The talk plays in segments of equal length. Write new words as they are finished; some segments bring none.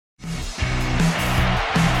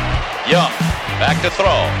Young, back to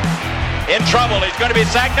throw. In trouble, he's going to be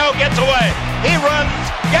sacked. No, gets away. He runs,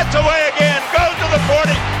 gets away again, goes to the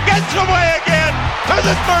 40, gets away again, to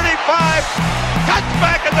the 35, cuts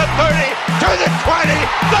back at the 30, to the 20,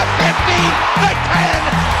 the 15, the 10.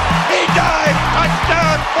 He dives,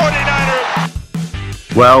 touchdown, 49ers.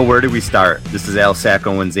 Well, where do we start? This is Al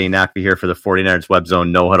Sacco and Zane Nakvi here for the 49ers Web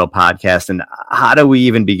Zone No Huddle podcast. And how do we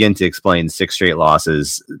even begin to explain 6 straight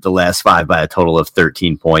losses, the last 5 by a total of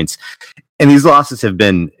 13 points? And these losses have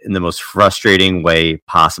been in the most frustrating way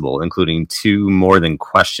possible, including 2 more than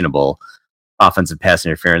questionable offensive pass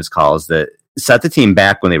interference calls that set the team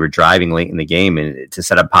back when they were driving late in the game and to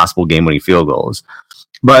set up possible game-winning field goals.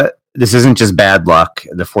 But this isn't just bad luck.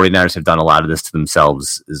 The 49ers have done a lot of this to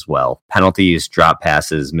themselves as well. Penalties, drop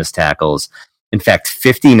passes, missed tackles. In fact,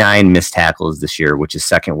 59 missed tackles this year, which is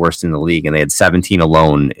second worst in the league, and they had 17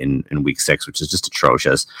 alone in week 6, which is just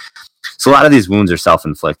atrocious. So a lot of these wounds are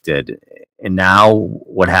self-inflicted. And now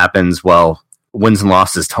what happens? Well, wins and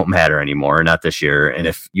losses don't matter anymore, not this year. And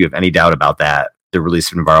if you have any doubt about that, the release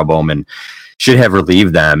of Navarro Bowman should have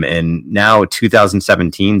relieved them. And now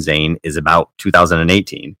 2017, Zane, is about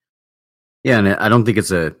 2018. Yeah, and I don't think it's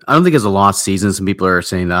a lost season. Some people are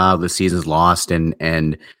saying, the season's lost,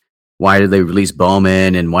 and why did they release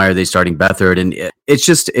Bowman, and why are they starting Beathard? And it's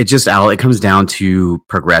just Al. It comes down to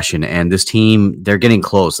progression, and this team, they're getting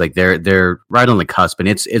close. Like they're right on the cusp, and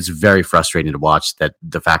it's very frustrating to watch that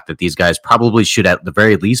the fact that these guys probably should at the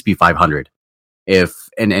very least be 500. If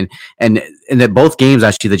and that both games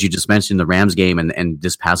actually that you just mentioned, the Rams game and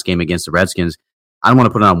this past game against the Redskins, I don't want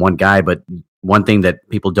to put it on one guy, but one thing that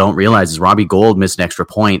people don't realize is Robbie Gould missed an extra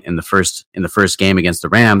point in the first game against the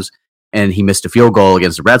Rams, and he missed a field goal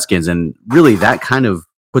against the Redskins, and really that kind of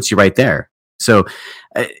puts you right there. So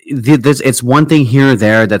it's one thing here or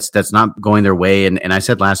there that's not going their way, and I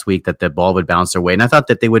said last week that the ball would bounce their way, and I thought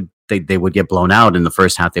that they would get blown out in the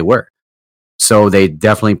first half. They were. So they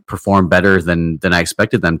definitely performed better than I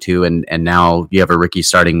expected them to, and now you have a rookie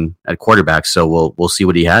starting at quarterback, so we'll see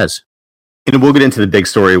what he has. And we'll get into the big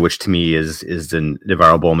story, which to me is the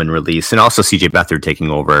Navarro Bowman release, and also CJ Beathard taking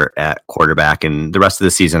over at quarterback. And the rest of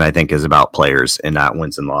the season, I think, is about players and not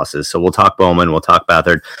wins and losses. So we'll talk Bowman, we'll talk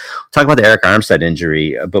Beathard, we'll talk about the Eric Armstead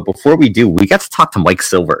injury. But before we do, we got to talk to Mike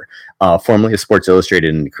Silver, formerly of Sports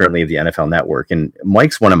Illustrated and currently of the NFL Network. And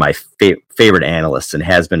Mike's one of my favorite analysts and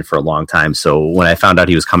has been for a long time. So when I found out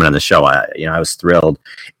he was coming on the show, I was thrilled.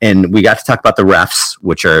 And we got to talk about the refs,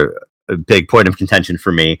 which are a big point of contention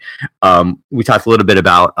for me. We talked a little bit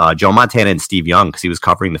about Joe Montana and Steve Young because he was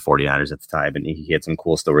covering the 49ers at the time, and he had some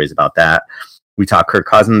cool stories about that. We talked Kirk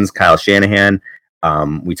Cousins, Kyle Shanahan.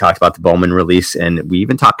 We talked about the Bowman release, and we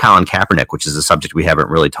even talked Colin Kaepernick, which is a subject we haven't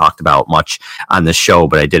really talked about much on the show,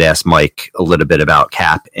 but I did ask Mike a little bit about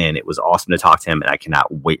Cap, and it was awesome to talk to him, and I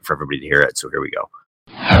cannot wait for everybody to hear it. So here we go.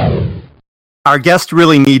 Our guest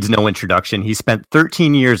really needs no introduction. He spent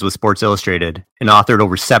 13 years with Sports Illustrated and authored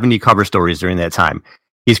over 70 cover stories during that time.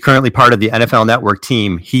 He's currently part of the NFL Network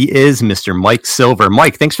team. He is Mr. Mike Silver.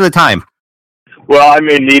 Mike, thanks for the time. Well, I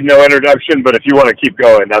mean, need no introduction, but if you want to keep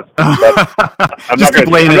going, that's I'm not going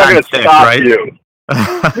to stop right? You.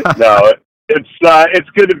 No, it's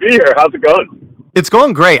good to be here. How's it going? It's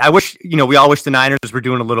going great. I wish, we all wish the Niners were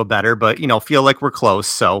doing a little better, but, feel like we're close.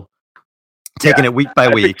 So taking it week by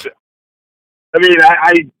week. I mean,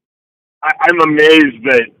 I'm amazed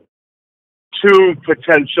that 2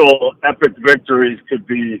 potential epic victories could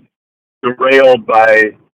be derailed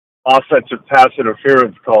by offensive pass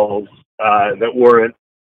interference calls that weren't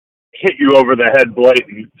hit you over the head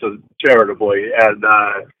blatant to charitably. And,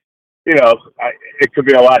 it could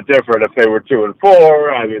be a lot different if they were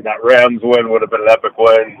 2-4. I mean, that Rams win would have been an epic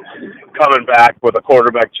win. Coming back with a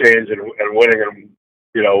quarterback change and winning them,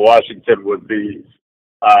 Washington would be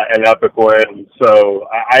an epic win. So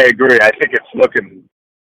I agree. I think it's looking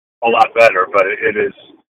a lot better, but it is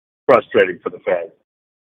frustrating for the fans.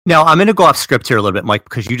 Now, I'm going to go off script here a little bit, Mike,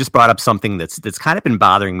 because you just brought up something that's kind of been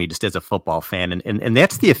bothering me just as a football fan, and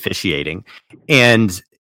that's the officiating. And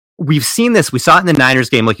we've seen this. We saw it in the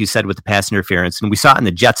Niners game, like you said, with the pass interference, and we saw it in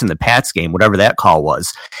the Jets and the Pats game, whatever that call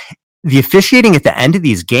was. The officiating at the end of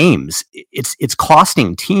these games, it's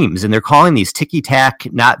costing teams, and they're calling these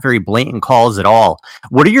ticky-tack, not very blatant calls at all.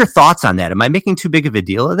 What are your thoughts on that? Am I making too big of a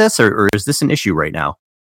deal of this, or is this an issue right now?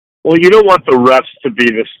 Well, you don't want the refs to be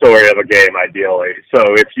the story of a game, ideally. So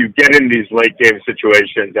if you get in these late-game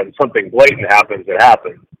situations and something blatant happens, it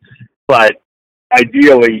happens. But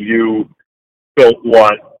ideally, you don't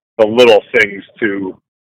want the little things to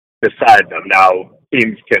decide them. Now,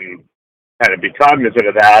 teams can kind of be cognizant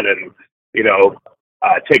of that and,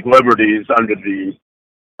 take liberties under the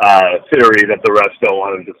theory that the refs don't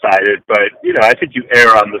want to decide it. But, I think you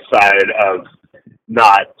err on the side of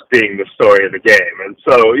not being the story of the game. And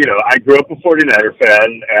so, I grew up a 49er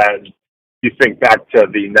fan, and you think back to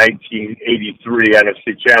the 1983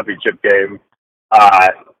 NFC Championship game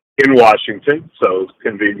in Washington, so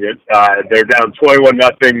convenient. They're down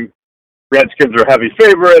 21-0. Redskins are heavy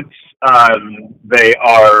favorites. They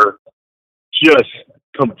are just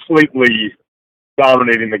completely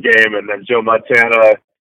dominating the game, and then Joe Montana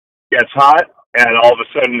gets hot, and all of a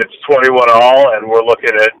sudden it's 21-all, and we're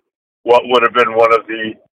looking at what would have been one of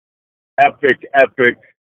the epic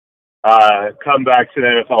comebacks in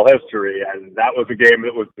NFL history. And that was a game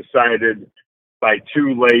that was decided by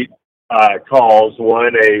two late calls.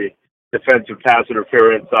 One, a defensive pass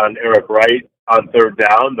interference on Eric Wright on third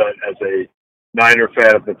down that, as a Niner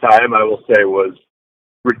fan at the time, I will say was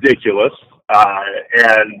ridiculous.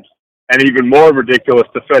 And an even more ridiculous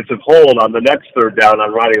defensive hold on the next third down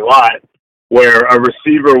on Ronnie Lott, where a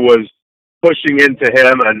receiver was pushing into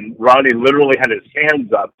him, and Ronnie literally had his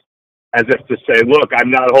hands up as if to say, look,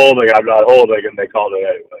 I'm not holding, and they called it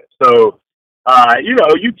anyway. So,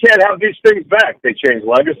 you can't have these things back. They change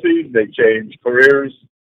legacies, they change careers,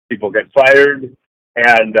 people get fired,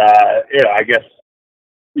 and, I guess,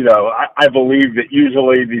 I believe that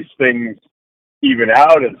usually these things even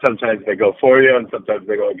out, and sometimes they go for you, and sometimes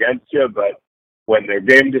they go against you, but when they're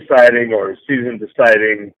game deciding or season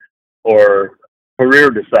deciding or career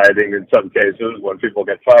deciding in some cases, when people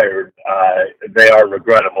get fired, they are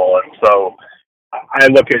regrettable. And so I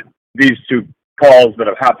look at these two calls that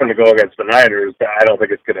have happened to go against the Niners. I don't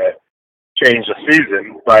think it's going to change the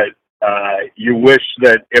season, but you wish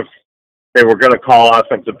that if they were going to call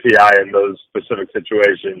offensive PI in those specific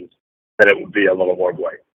situations, that it would be a little more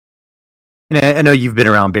blatant. I know you've been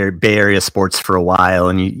around Bay Area sports for a while,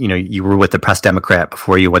 and you were with the Press Democrat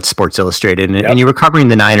before you went to Sports Illustrated, and you were covering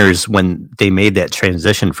the Niners when they made that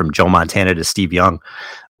transition from Joe Montana to Steve Young.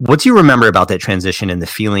 What do you remember about that transition and the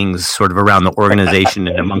feelings sort of around the organization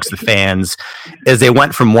and amongst the fans as they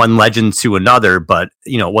went from one legend to another, but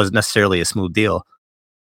it wasn't necessarily a smooth deal?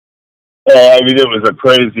 Well, I mean, it was a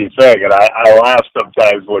crazy thing, and I laugh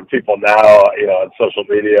sometimes when people now, on social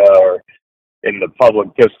media or in the public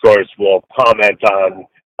discourse will comment on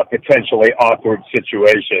a potentially awkward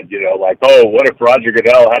situation, like, oh, what if Roger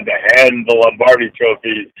Goodell had to hand the Lombardi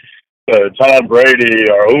trophy to Tom Brady,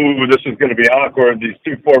 or, ooh, this is going to be awkward, these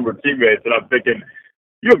two former teammates. And I'm thinking,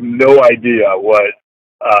 you have no idea what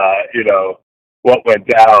went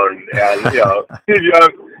down. And,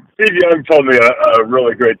 Steve Young told me a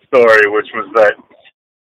really great story, which was that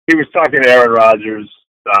he was talking to Aaron Rodgers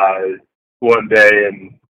one day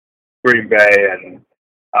in Green Bay, and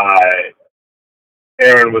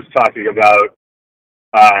Aaron was talking about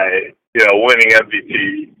winning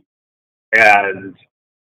MVP, and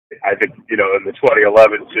I think in the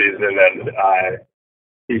 2011 season, and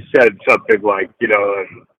he said something like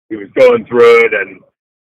and he was going through it, and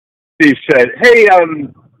Steve said, "Hey,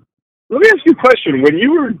 let me ask you a question. When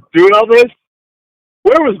you were doing all this,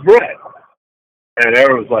 where was Brett?" And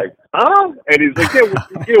Aaron was like, huh? And he's like,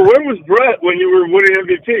 yeah, where was Brett when you were winning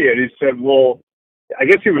MVP? And he said, well, I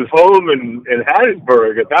guess he was home in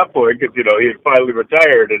Hattiesburg at that point because, he had finally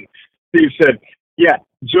retired. And Steve said, yeah,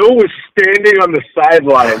 Joe was standing on the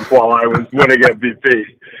sidelines while I was winning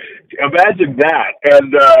MVP. Imagine that.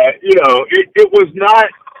 And, it was not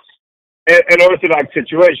an orthodox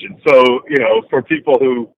situation. So, for people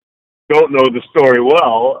who don't know the story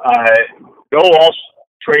well, Bill Walsh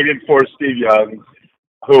traded for Steve Young,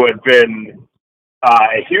 who had been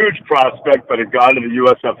a huge prospect but had gone to the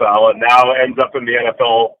USFL and now ends up in the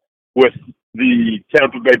NFL with the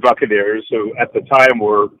Tampa Bay Buccaneers, who at the time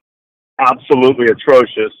were absolutely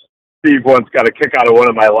atrocious. Steve once got a kick out of one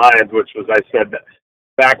of my lines, which was, I said,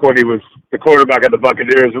 back when he was the quarterback of the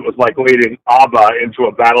Buccaneers, it was like leading ABBA into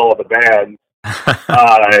a battle of the bands,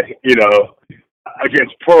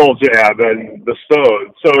 against Pearl Jam and the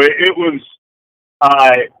Stones. So it was,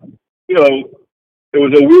 it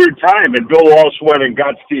was a weird time, and Bill Walsh went and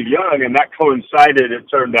got Steve Young, and that coincided, it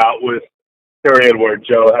turned out, with a period where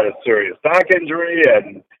Joe had a serious back injury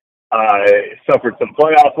and suffered some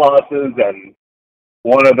playoff losses, and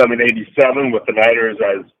one of them in '87 with the Niners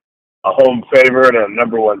as a home favorite and a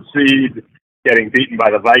number one seed, getting beaten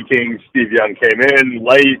by the Vikings. Steve Young came in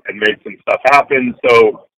late and made some stuff happen,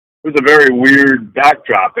 so it was a very weird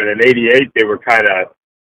backdrop. And in '88,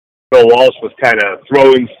 Bill Walsh was kind of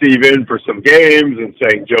throwing Steve in for some games and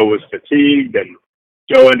saying Joe was fatigued, and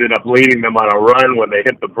Joe ended up leading them on a run when they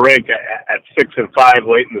hit the brink at 6-5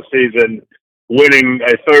 late in the season, winning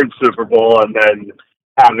a third Super Bowl, and then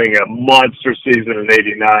having a monster season in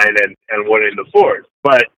 '89 and winning the fourth.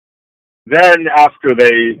 But then after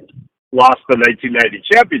they lost the 1990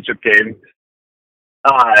 championship game,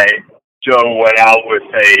 Joe went out with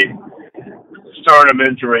a sternum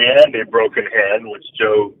injury and a broken hand, which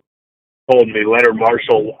Joe told me Leonard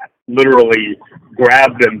Marshall literally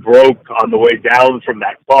grabbed and broke on the way down from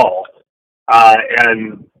that fall.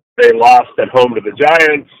 And they lost at home to the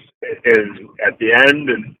Giants at the end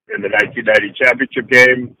in the 1990 championship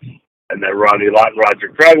game. And then Ronnie Lott and Roger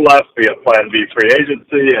Craig left via Plan B free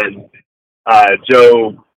agency. And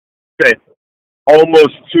Joe spent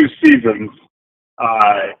almost 2 seasons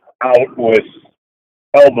out with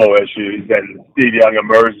elbow issues, and Steve Young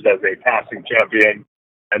emerged as a passing champion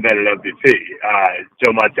and then an MVP.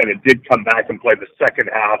 Joe Montana did come back and play the second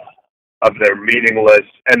half of their meaningless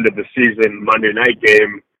end of the season Monday night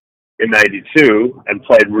game in '92 and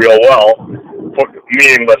played real well.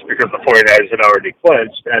 Meaningless because the 49ers had already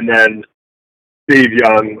clinched. And then Steve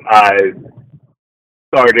Young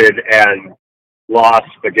started and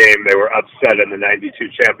lost the game. They were upset in the '92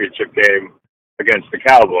 championship game against the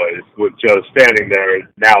Cowboys with Joe standing there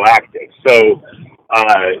now active. So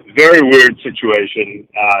very weird situation.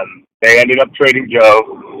 They ended up trading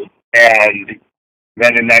Joe, and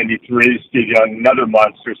then in '93, Steve Young, another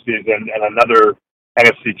monster season and another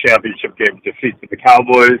NFC championship game defeat to the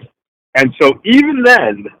Cowboys. And so even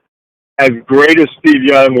then, as great as Steve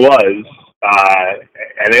Young was,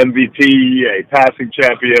 an MVP, a passing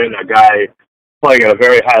champion, a guy playing at a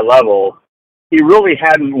very high level, he really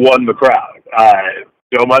hadn't won the crowd.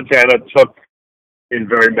 Joe Montana took, in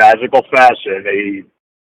very magical fashion, a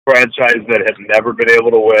franchise that had never been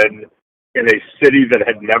able to win in a city that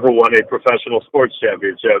had never won a professional sports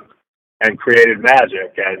championship and created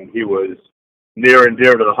magic. And he was near and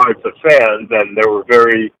dear to the hearts of fans, and there were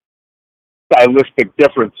very stylistic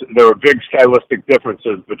differences. There were big stylistic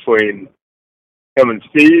differences between him and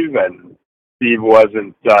Steve, and Steve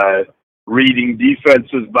wasn't reading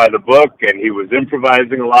defenses by the book, and he was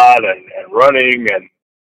improvising a lot and running and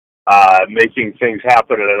making things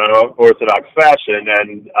happen in an unorthodox fashion.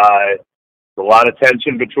 And a lot of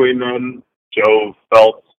tension between them. Joe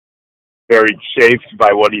felt very chafed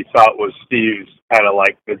by what he thought was Steve's kind of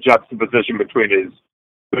like the juxtaposition between his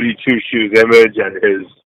goody two-shoes image and his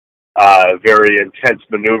very intense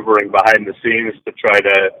maneuvering behind the scenes to try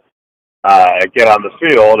to get on the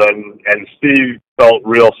field. And Steve felt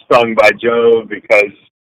real stung by Joe because,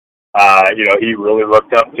 he really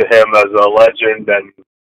looked up to him as a legend and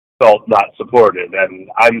felt not supported. And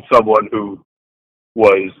I'm someone who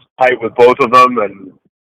was tight with both of them and,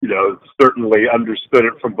 certainly understood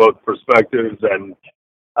it from both perspectives and,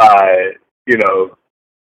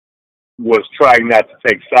 was trying not to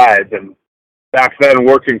take sides. And back then,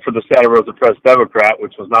 working for the Santa Rosa Press-Democrat,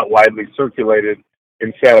 which was not widely circulated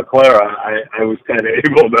in Santa Clara, I was kind of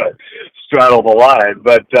able to straddle the line.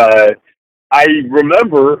 But I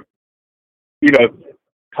remember,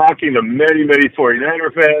 talking to many, many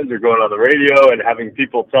 49er fans or going on the radio and having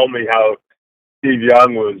people tell me how Steve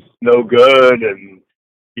Young was no good and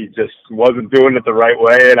he just wasn't doing it the right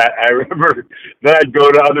way. And I remember then I'd go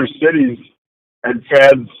to other cities and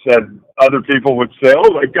fans and other people would say,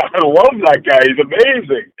 "Oh my God, I love that guy. He's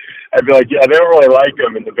amazing." I'd be like, "Yeah, they don't really like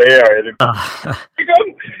him in the Bay Area."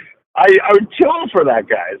 I would kill for that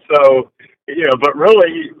guy. So, but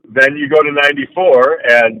really, then you go to '94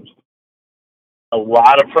 and a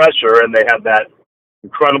lot of pressure, and they had that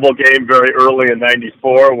incredible game very early in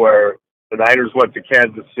 '94 where the Niners went to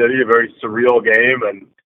Kansas City, a very surreal game, and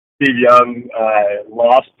Steve Young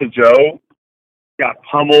lost to Joe, got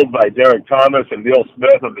pummeled by Derek Thomas and Neil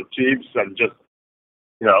Smith of the Chiefs, and just,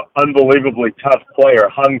 unbelievably tough player,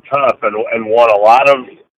 hung tough and won a lot of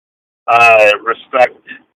respect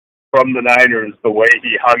from the Niners the way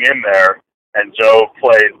he hung in there. And Joe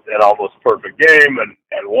played an almost perfect game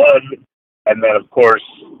and won. And then, of course,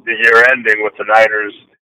 the year ending with the Niners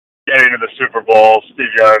getting to the Super Bowl,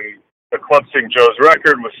 Steve Young eclipsing Joe's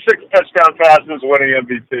record with 6 touchdown passes, winning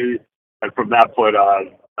MVP, and from that point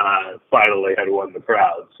on, finally had won the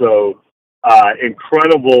crowd. So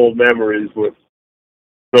incredible memories with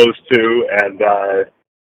those two, and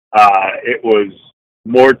it was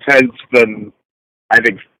more tense than I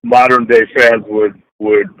think modern-day fans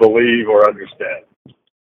would believe or understand.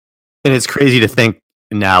 And it's crazy to think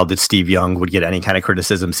now that Steve Young would get any kind of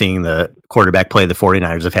criticism seeing the quarterback play the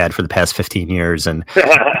 49ers have had for the past 15 years. And,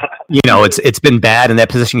 it's been bad, and that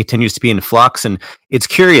position continues to be in flux. And it's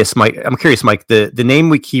curious, Mike. I'm curious, Mike, the name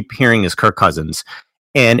we keep hearing is Kirk Cousins.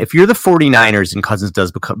 And if you're the 49ers and Cousins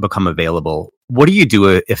does become available, what do you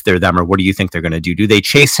do if they're them, or what do you think they're going to do? Do they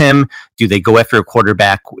chase him? Do they go after a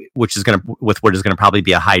quarterback, which is going to probably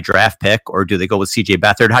be a high draft pick, or do they go with CJ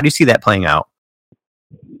Beathard? How do you see that playing out?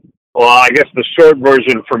 Well, I guess the short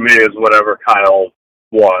version for me is whatever Kyle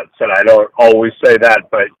wants, and I don't always say that,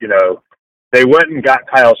 but they went and got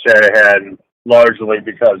Kyle Shanahan largely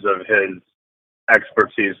because of his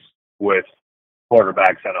expertise with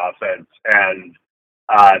quarterbacks and offense, and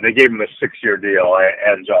they gave him a 6-year deal,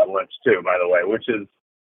 and John Lynch too, by the way, which is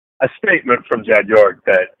a statement from Jed York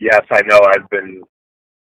that, yes, I know I've been,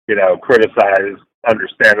 criticized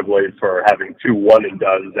understandably for having 2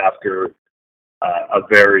 one-and-dones after a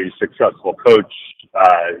very successful coach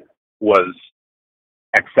was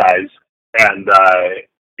excised. And,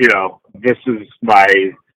 this is my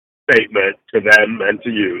statement to them and to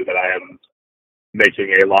you that I am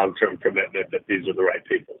making a long-term commitment that these are the right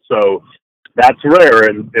people. So that's rare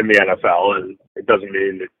in the NFL, and it doesn't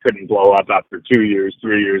mean it couldn't blow up after 2 years,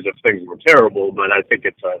 3 years if things were terrible, but I think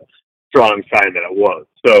it's a strong sign that it won't.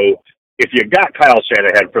 So if you got Kyle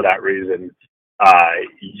Shanahan for that reason,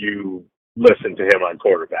 you listen to him on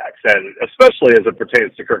quarterbacks, and especially as it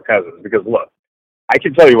pertains to Kirk Cousins, because look, I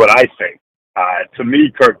can tell you what I think. To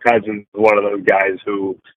me, Kirk Cousins is one of those guys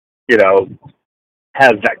who,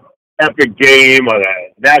 has that epic game on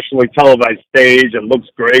a nationally televised stage and looks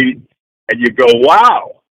great, and you go,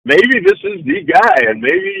 wow, maybe this is the guy, and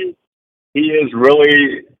maybe he is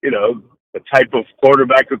really, the type of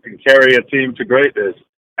quarterback who can carry a team to greatness.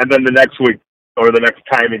 And then the next week or the next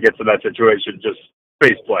time he gets in that situation, just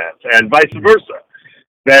face plants, and vice versa.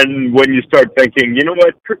 Then when you start thinking, you know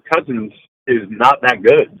what, Kirk Cousins is not that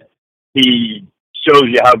good, he shows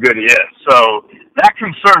you how good he is. So that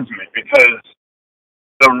concerns me, because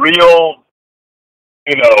the real,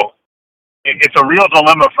 it's a real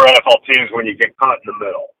dilemma for NFL teams when you get caught in the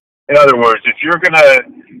middle. In other words, if you're going to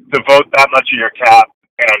devote that much of your cap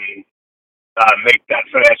and make that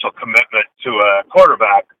financial commitment to a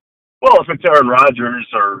quarterback, well, if it's Aaron Rodgers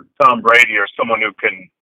or Tom Brady or someone who can,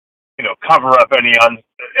 cover up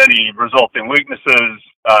any resulting weaknesses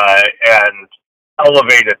and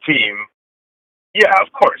elevate a team, yeah,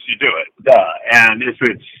 of course you do it. Duh. And if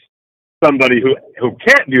it's somebody who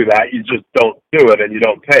can't do that, you just don't do it and you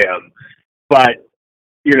don't pay them. But,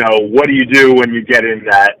 what do you do when you get in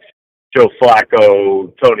that Joe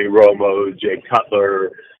Flacco, Tony Romo, Jay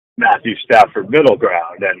Cutler, Matthew Stafford middle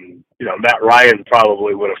ground? And, Matt Ryan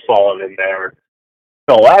probably would have fallen in there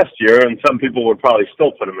till last year, and some people would probably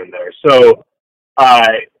still put him in there. So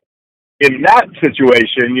in that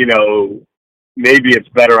situation, maybe it's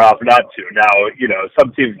better off not to. Now,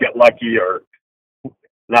 some teams get lucky, or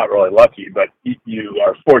not really lucky, but you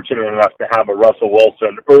are fortunate enough to have a Russell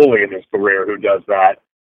Wilson early in his career who does that,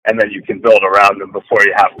 and then you can build around him before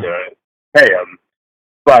you have to pay him.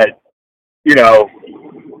 But,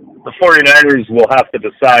 the 49ers will have to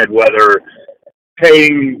decide whether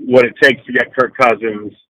paying what it takes to get Kirk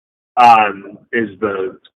Cousins is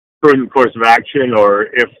the prudent course of action, or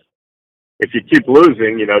if you keep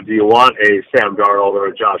losing, do you want a Sam Darnold or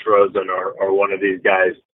a Josh Rosen or one of these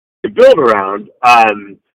guys to build around?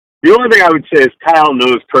 The only thing I would say is Kyle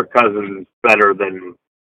knows Kirk Cousins better than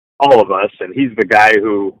all of us, and he's the guy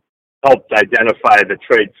who helped identify the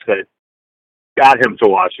traits that got him to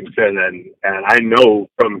Washington. And I know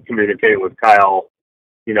from communicating with Kyle,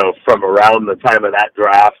 from around the time of that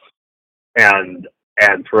draft and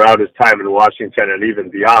throughout his time in Washington and even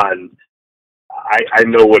beyond, I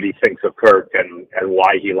know what he thinks of Kirk and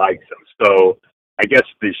why he likes him. So I guess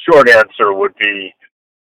the short answer would be,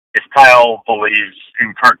 if Kyle believes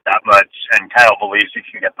in Kirk that much and Kyle believes he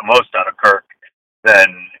can get the most out of Kirk, then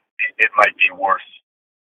it might be worth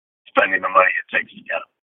spending the money it takes to get him.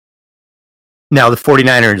 Now, the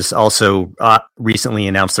 49ers also recently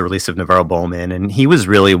announced the release of Navarro Bowman, and he was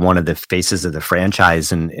really one of the faces of the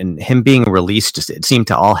franchise, and him being released, it seemed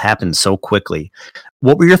to all happen so quickly.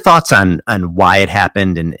 What were your thoughts on why it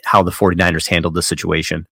happened and how the 49ers handled the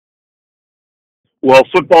situation? Well,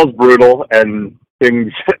 football's brutal, and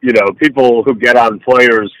things, people who get on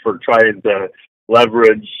players for trying to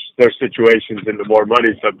leverage their situations into more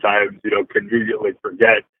money sometimes, conveniently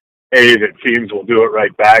forget, A, that teams will do it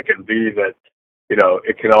right back, and B, that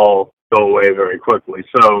it can all go away very quickly.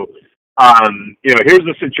 So, here's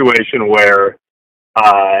a situation where,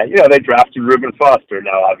 they drafted Reuben Foster.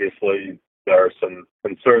 Now, obviously, there are some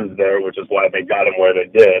concerns there, which is why they got him where they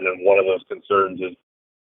did. And one of those concerns is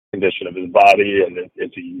the condition of his body, and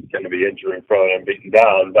is he going to be injury prone and beaten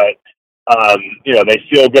down. But, they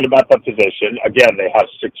feel good about that position. Again, they have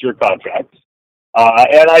 6-year contracts.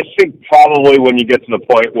 And I think probably when you get to the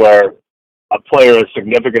point where a player as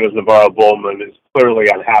significant as Navarro Bowman is clearly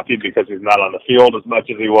unhappy because he's not on the field as much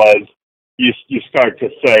as he was, you start to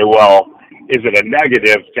say, well, is it a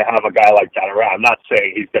negative to have a guy like that around? I'm not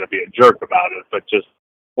saying he's going to be a jerk about it, but just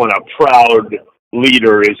when a proud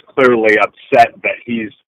leader is clearly upset that he's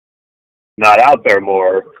not out there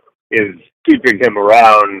more, is keeping him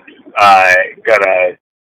around gonna,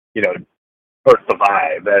 hurt the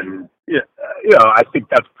vibe? And I think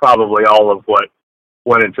that's probably all of what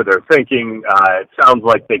went into their thinking. It sounds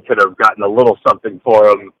like they could have gotten a little something for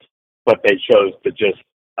him, but they chose to just,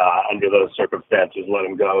 under those circumstances, let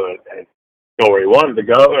him go and go where he wanted to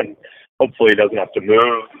go. And hopefully he doesn't have to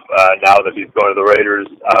move now that he's going to the Raiders.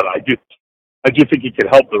 I do think he can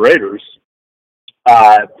help the Raiders.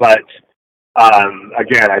 But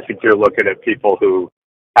again, I think you're looking at people who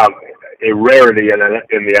have a rarity in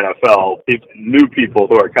the NFL, new people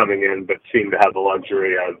who are coming in but seem to have the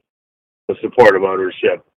luxury of the support of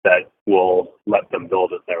ownership that will let them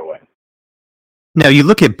build it their way. Now, you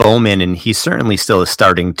look at Bowman, and he's certainly still a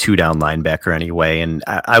starting two-down linebacker anyway, and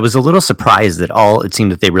I was a little surprised that all it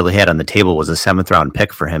seemed that they really had on the table was a seventh-round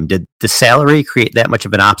pick for him. Did the salary create that much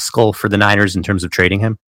of an obstacle for the Niners in terms of trading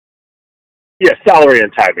him? Yeah, salary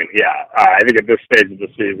and timing, yeah. I think at this stage of the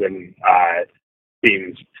season,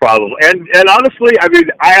 teams probably... And honestly, I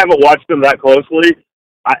mean, I haven't watched them that closely,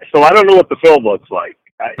 so I don't know what the film looks like.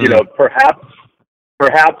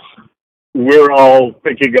 Perhaps we're all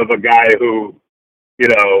thinking of a guy who,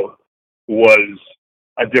 was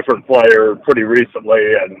a different player pretty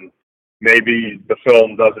recently, and maybe the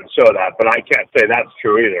film doesn't show that. But I can't say that's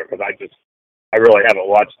true either, because I really haven't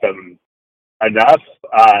watched them enough.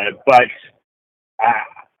 I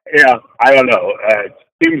don't know.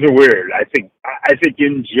 Teams are weird. I think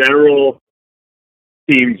in general,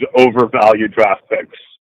 teams overvalue draft picks,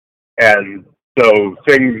 and so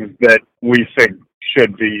things that we think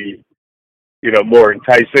should be, more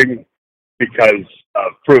enticing because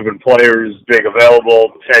of proven players being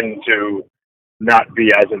available tend to not be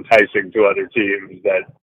as enticing to other teams. That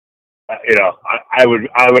I would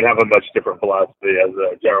have a much different philosophy as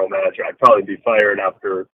a general manager. I'd probably be fired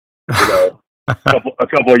after a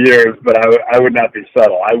couple of years, but I would not be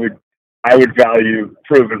subtle. I would value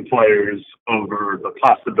proven players over the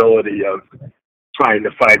possibility of trying to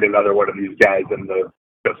find another one of these guys in the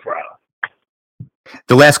fifth round.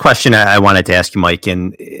 The last question I wanted to ask you, Mike,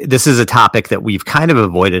 and this is a topic that we've kind of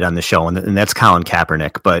avoided on the show, and that's Colin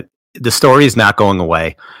Kaepernick, but the story is not going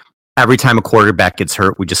away. Every time a quarterback gets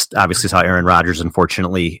hurt, we just obviously saw Aaron Rodgers,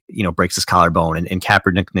 unfortunately, breaks his collarbone, and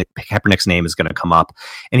Kaepernick's name is going to come up.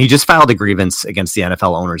 And he just filed a grievance against the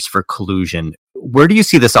NFL owners for collusion. Where do you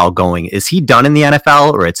see this all going? Is he done in the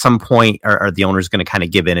NFL, or at some point are the owners going to kind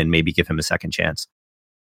of give in and maybe give him a second chance?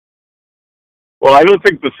 Well, I don't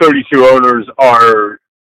think the 32 owners are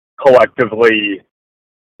collectively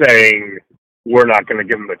saying we're not going to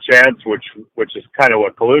give him a chance, which is kind of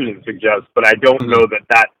what collusion suggests. But I don't know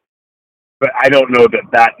that. But I don't know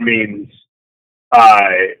that means,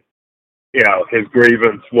 his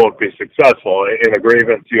grievance won't be successful. In a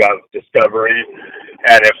grievance, you have discovery,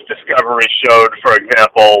 and if discovery showed, for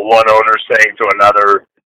example, one owner saying to another,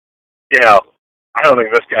 I don't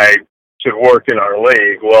think this guy should work in our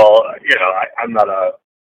league. Well, I'm not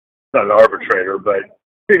an arbitrator, but it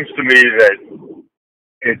seems to me that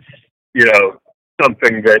it's,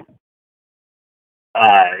 something that,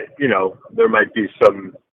 there might be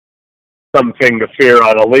something to fear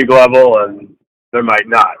on a league level, and there might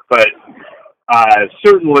not. But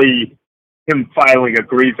certainly him filing a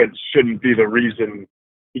grievance shouldn't be the reason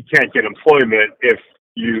he can't get employment if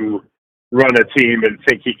you run a team and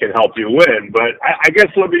think he can help you win. But I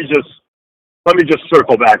guess let me just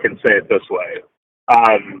circle back and say it this way.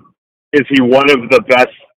 Is he one of the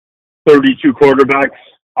best 32 quarterbacks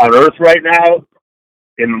on earth right now?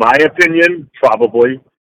 In my opinion, probably.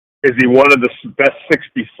 Is he one of the best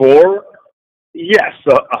 64? Yes,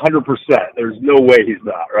 100%. There's no way he's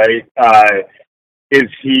not, right? Is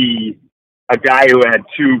he a guy who had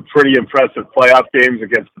two pretty impressive playoff games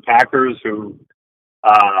against the Packers who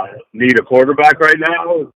need a quarterback right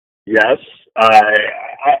now? Yes.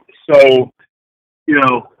 So,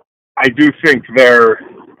 I do think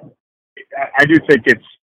it's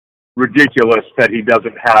ridiculous that he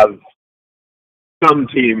doesn't have some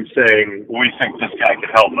team saying, we think this guy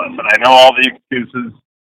could help us. And I know all the excuses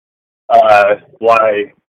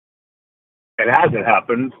why it hasn't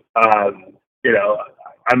happened. I'm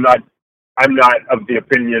not of the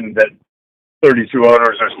opinion that 32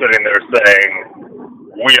 owners are sitting there saying,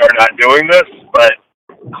 we are not doing this, but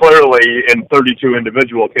clearly in 32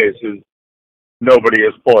 individual cases, nobody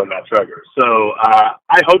is pulling that trigger. So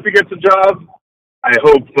I hope he gets a job. I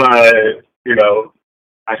hope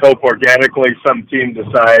I hope organically some team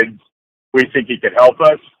decides we think he could help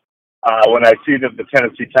us. When I see that the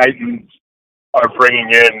Tennessee Titans are bringing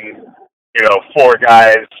in, 4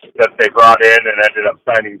 guys that they brought in and ended up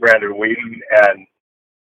signing Brandon Wheaton and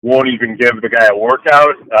won't even give the guy a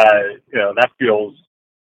workout, that feels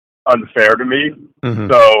unfair to me. Mm-hmm.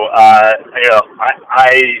 So,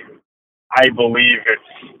 I believe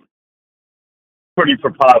it's pretty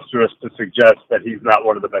preposterous to suggest that he's not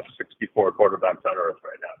one of the best 64 quarterbacks on earth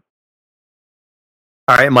right now.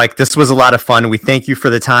 All right, Mike, this was a lot of fun. We thank you for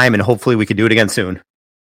the time, and hopefully we can do it again soon.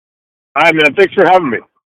 All right, man. Thanks for having me. All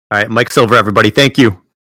right, Mike Silver, everybody. Thank you.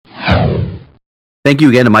 Thank you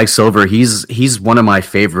again to Mike Silver. He's one of my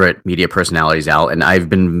favorite media personalities, Al, and I've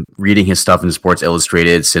been reading his stuff in Sports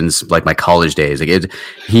Illustrated since like my college days.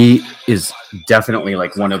 He is definitely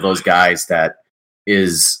like one of those guys that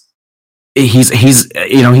is he's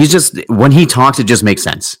just, when he talks, it just makes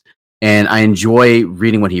sense. And I enjoy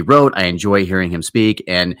reading what he wrote. I enjoy hearing him speak,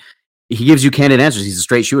 and he gives you candid answers. He's a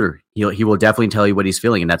straight shooter. He will definitely tell you what he's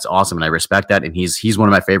feeling, and that's awesome. And I respect that. And he's one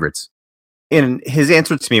of my favorites. And his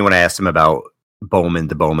answer to me when I asked him about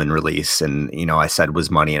the Bowman release, and I said, was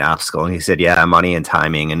money an obstacle? And he said, yeah, money and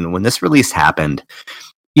timing. And when this release happened,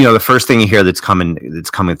 the first thing you hear that's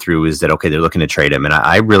coming through is that, okay, they're looking to trade him. And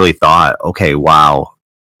I really thought, okay, wow.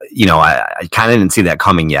 I kind of didn't see that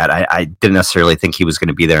coming yet. I didn't necessarily think he was going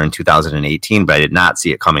to be there in 2018, but I did not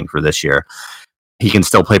see it coming for this year. He can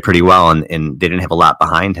still play pretty well, and they didn't have a lot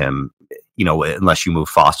behind him, unless you move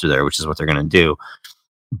Foster there, which is what they're going to do.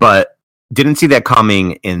 But didn't see that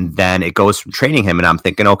coming, and then it goes from trading him, and I'm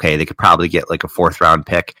thinking, okay, they could probably get like a 4th-round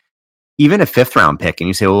pick, even a 5th-round pick. And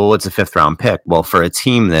you say, well, what's a 5th-round pick? Well, for a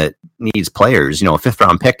team that needs players, a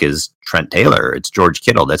 5th-round pick is Trent Taylor, it's George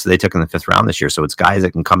Kittle. That's what they took in the 5th round this year. So it's guys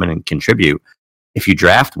that can come in and contribute if you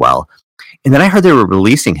draft well. And then I heard they were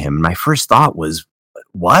releasing him, and my first thought was,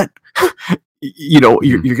 what? You're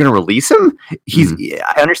going to release him?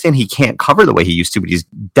 I understand he can't cover the way he used to, but he's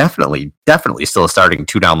definitely still a starting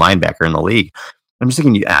 2-down linebacker in the league. I'm just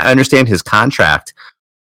thinking, I understand his contract,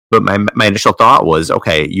 but my initial thought was,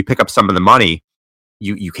 okay, you pick up some of the money,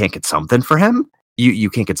 you can't get something for him.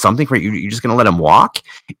 You can't get something for it. You're just going to let him walk.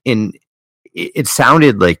 And it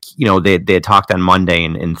sounded like, they had talked on Monday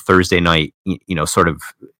and Thursday night, sort of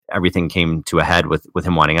everything came to a head with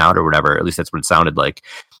him wanting out or whatever. At least that's what it sounded like.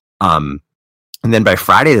 And then by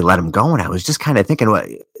Friday, they let him go. And I was just kind of thinking, well,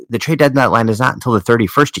 the trade deadline is not until the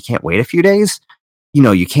 31st. You can't wait a few days.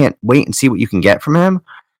 You can't wait and see what you can get from him.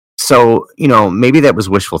 So, maybe that was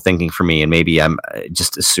wishful thinking for me. And maybe I'm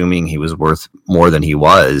just assuming he was worth more than he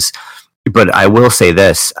was. But I will say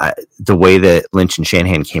this, the way that Lynch and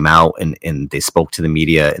Shanahan came out and they spoke to the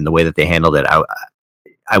media and the way that they handled it,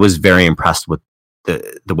 I was very impressed with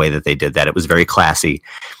the way that they did that. It was very classy.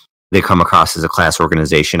 They come across as a class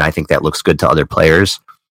organization. I think that looks good to other players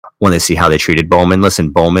when they see how they treated Bowman.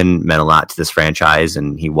 Listen, Bowman meant a lot to this franchise,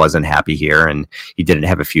 and he wasn't happy here, and he didn't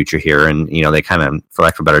have a future here. And, they kind of, for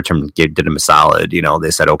lack of a better term, did him a solid.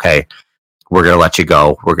 They said, okay, we're going to let you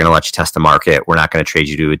go. We're going to let you test the market. We're not going to trade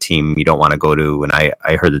you to a team you don't want to go to. And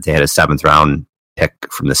I heard that they had a 7th-round pick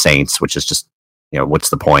from the Saints, which is just, what's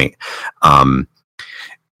the point?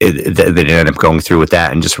 They didn't end up going through with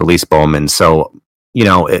that and just release Bowman. So,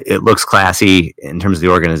 it looks classy in terms of the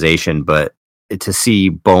organization, but to see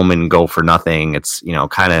Bowman go for nothing, it's,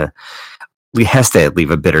 kind of, has to leave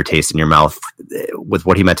a bitter taste in your mouth with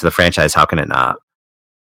what he meant to the franchise. How can it not?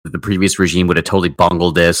 The previous regime would have totally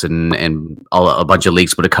bungled this, and a bunch of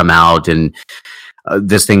leaks would have come out, and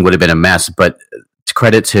this thing would have been a mess. But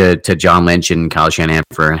credit to John Lynch and Kyle Shanahan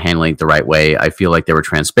for handling it the right way. I feel like they were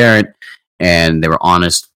transparent and they were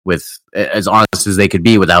honest as honest as they could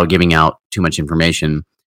be without giving out too much information.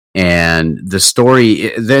 And the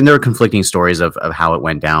story, then there are conflicting stories of how it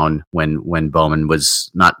went down when Bowman was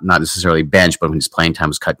not necessarily benched, but when his playing time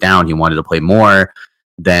was cut down. He wanted to play more,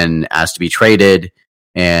 then asked to be traded.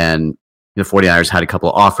 And the 49ers had a couple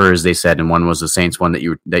of offers, they said, and one was the Saints one that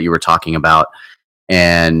you were talking about.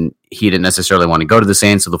 And he didn't necessarily want to go to the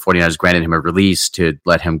Saints, so the 49ers granted him a release to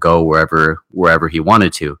let him go wherever he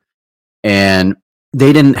wanted to. And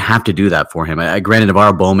they didn't have to do that for him. Granted,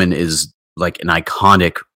 Navarro Bowman is like an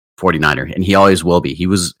iconic 49er, and he always will be. He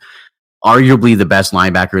was arguably the best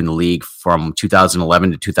linebacker in the league from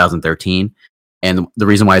 2011 to 2013. And the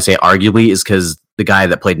reason why I say arguably is because the guy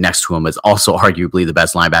that played next to him is also arguably the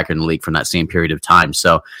best linebacker in the league from that same period of time.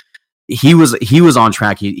 So he was on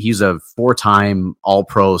track. He's a 4-time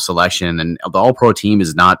All-Pro selection, and the All-Pro team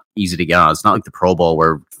is not easy to get on. It's not like the Pro Bowl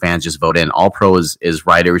where fans just vote in. All-Pro is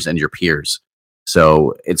writers and your peers.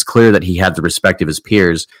 So it's clear that he had the respect of his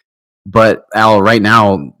peers. But Al, right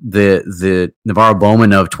now, the Navarro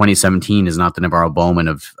Bowman of 2017 is not the Navarro Bowman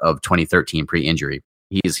of 2013 pre-injury.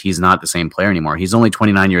 He's not the same player anymore. He's only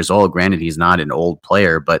 29 years old. Granted, he's not an old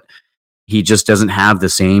player, but he just doesn't have the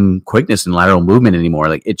same quickness and lateral movement anymore.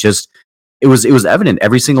 Like it was evident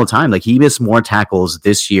every single time. Like he missed more tackles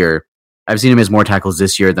this year. I've seen him miss more tackles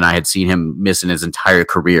this year than I had seen him miss in his entire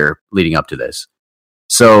career leading up to this.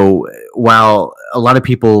 So while a lot of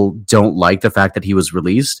people don't like the fact that he was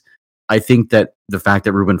released, I think that the fact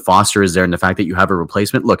that Reuben Foster is there and the fact that you have a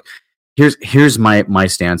replacement. Look, here's my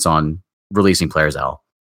stance on releasing players, Al.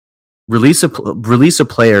 Release a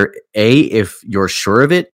player, A, if you're sure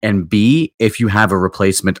of it, and B, if you have a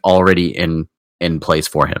replacement already in place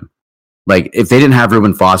for him. Like, if they didn't have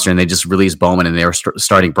Reuben Foster and they just released Bowman and they were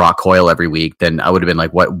starting Brock Coyle every week, then I would have been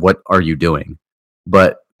like, what are you doing?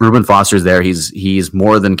 But Reuben Foster's there. He's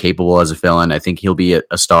more than capable as a fill-in. I think he'll be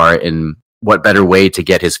a star, and what better way to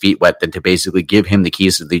get his feet wet than to basically give him the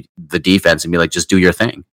keys to the defense and be like, just do your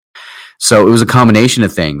thing. So it was a combination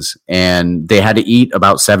of things, and they had to eat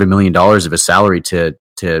about $7 million of his salary to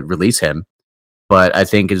release him. But I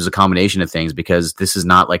think it was a combination of things because this is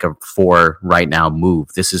not like a for right now move.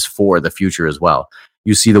 This is for the future as well.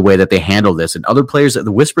 You see the way that they handle this, and other players,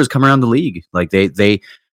 the whispers come around the league. Like they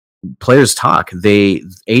players talk,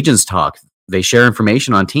 agents talk, they share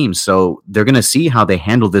information on teams. So they're going to see how they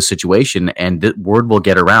handle this situation, and the word will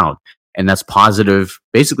get around. And that's positive,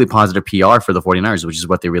 basically positive PR for the 49ers, which is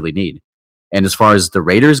what they really need. And as far as the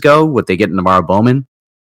Raiders go, what they get in Navarro Bowman,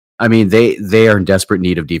 I mean, they are in desperate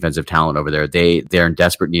need of defensive talent over there. They're in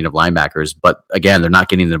desperate need of linebackers. But again, they're not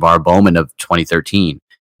getting the Navarro Bowman of 2013.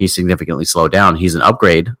 He's significantly slowed down. He's an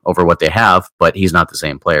upgrade over what they have, but he's not the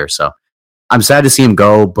same player. So I'm sad to see him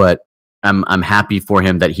go, but I'm happy for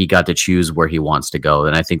him that he got to choose where he wants to go.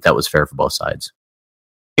 And I think that was fair for both sides.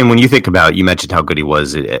 And when you think about, you mentioned how good he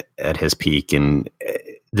was at his peak, and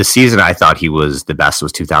the season I thought he was the best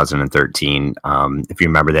was 2013. If you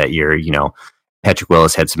remember that year, Patrick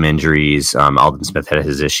Willis had some injuries. Aldon Smith had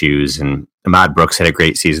his issues, and Ahmad Brooks had a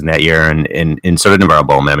great season that year, and so did Navarro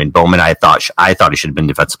Bowman. I mean, Bowman, I thought he should have been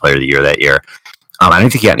Defensive Player of the Year that year. I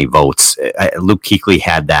don't think he got any votes. Luke Kuechly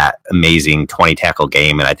had that amazing 20 tackle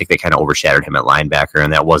game, and I think they kind of overshadowed him at linebacker,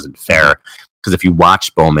 and that wasn't fair. Because if you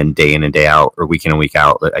watch Bowman day in and day out, or week in and week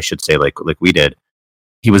out, I should say, like we did,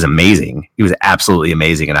 he was amazing. He was absolutely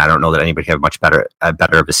amazing, and I don't know that anybody had much better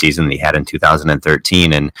of a season than he had in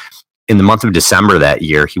 2013. And in the month of December that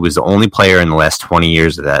year, he was the only player in the last 20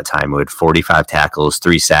 years at that time who had 45 tackles,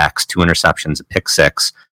 3 sacks, 2 interceptions, a pick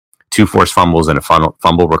 6, 2 forced fumbles, and a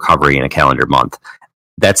fumble recovery in a calendar month.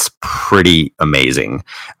 That's pretty amazing.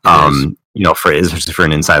 For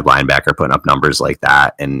an inside linebacker putting up numbers like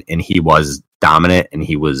that, and he was dominant, and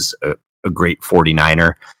he was a great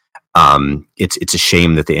 49er. It's a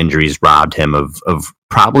shame that the injuries robbed him of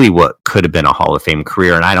probably what could have been a Hall of Fame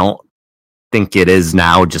career, and I don't think it is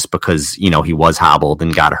now, just because he was hobbled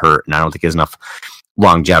and got hurt, and I don't think there's enough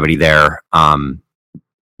longevity there.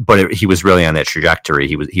 But he was really on that trajectory.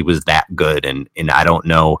 He was that good, and I don't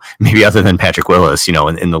know, maybe other than Patrick Willis, in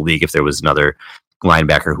the league, if there was another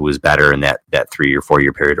linebacker who was better in that 3 or 4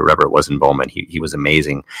 year period or whatever it was in Bowman, he was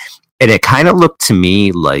amazing. And it kind of looked to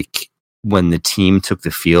me like when the team took the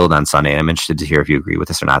field on Sunday, and I'm interested to hear if you agree with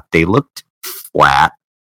this or not, they looked flat.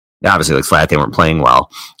 They obviously looked flat. They weren't playing well.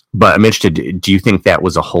 But I'm interested, do you think that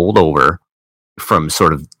was a holdover from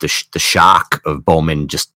sort of the shock of Bowman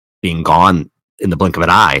just being gone in the blink of an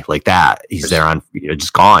eye like that? He's there on,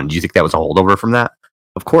 just gone. Do you think that was a holdover from that?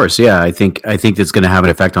 Of course, yeah. I think that's going to have an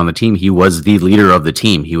effect on the team. He was the leader of the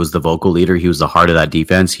team. He was the vocal leader. He was the heart of that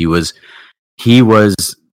defense. He was,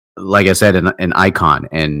 like I said, an icon.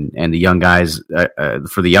 And the young guys,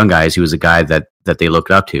 for the young guys, he was a guy that they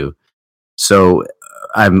looked up to. So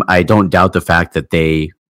I don't doubt the fact that they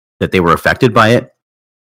were affected by it.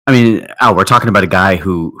 I mean, we're talking about a guy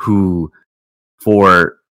who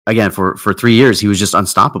for 3 years he was just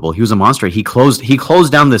unstoppable. He was a monster. He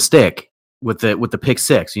closed down the stick with the pick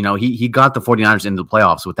 6. He got the 49ers into the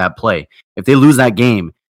playoffs with that play. If they lose that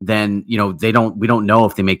game, then we don't know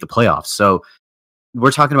if they make the playoffs. So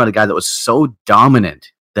we're talking about a guy that was so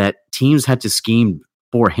dominant that teams had to scheme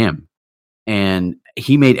for him, and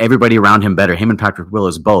he made everybody around him better. Him and Patrick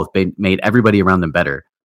Willis both made everybody around them better.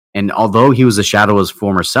 And although he was a shadow of his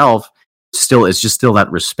former self, it's still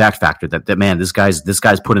that respect factor that man, this guy's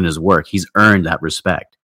put in his work. He's earned that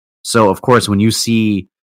respect. So of course, when you see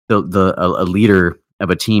a leader of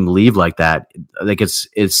a team leave like that, like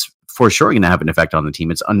it's for sure going to have an effect on the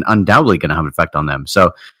team. It's undoubtedly going to have an effect on them.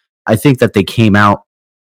 So I think that they came out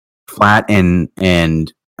flat, and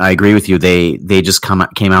I agree with you. They just came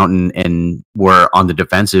out and were on the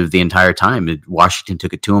defensive the entire time. Washington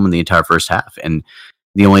took it to them in the entire first half. And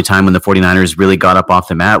the only time when the 49ers really got up off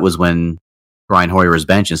the mat was when Brian Hoyer was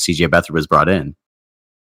benched and CJ Beathard was brought in.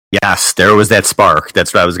 Yes, there was that spark.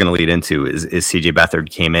 That's what I was going to lead into is CJ Beathard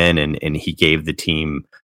came in and he gave the team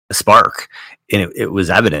a spark. And it was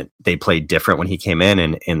evident. They played different when he came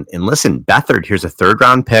in. And listen, Beathard, here's a 3rd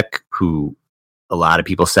round pick who a lot of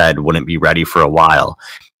people said wouldn't be ready for a while.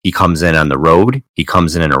 He comes in on the road. He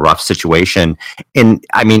comes in a rough situation. And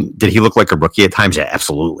I mean, did he look like a rookie at times? Yeah,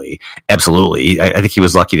 absolutely. Absolutely. I think he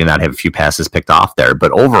was lucky to not have a few passes picked off there.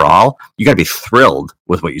 But overall, you got to be thrilled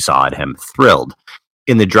with what you saw at him. Thrilled.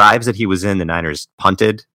 In the drives that he was in, the Niners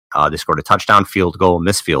punted. They scored a touchdown, field goal,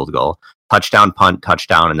 missed field goal, touchdown, punt,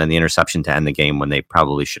 touchdown, and then the interception to end the game when they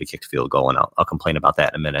probably should have kicked field goal. And I'll complain about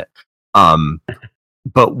that in a minute.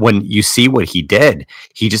 But when you see what he did,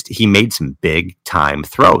 he made some big time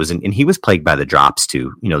throws, and he was plagued by the drops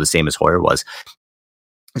too, the same as Hoyer was.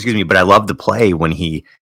 Excuse me, but I love the play when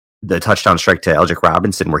the touchdown strike to Eldrick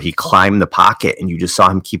Robinson, where he climbed the pocket and you just saw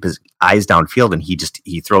him keep his eyes downfield, and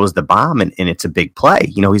he throws the bomb, and it's a big play.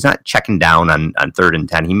 He's not checking down on 3rd and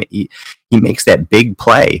 10. He makes that big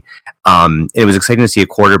play. It was exciting to see a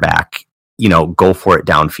quarterback go for it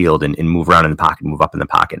downfield and move around in the pocket, move up in the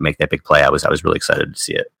pocket, and make that big play. I was really excited to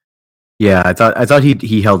see it. Yeah, I thought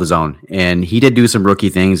he held his own, and he did do some rookie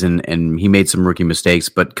things, and he made some rookie mistakes.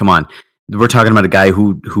 But come on, we're talking about a guy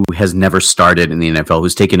who has never started in the NFL,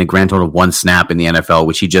 who's taken a grand total of 1 snap in the NFL,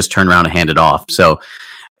 which he just turned around and handed off. So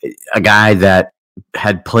a guy that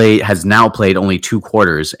has now played only 2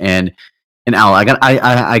 quarters, and Al, I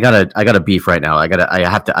got a beef right now.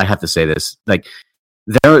 I have to say this. Like,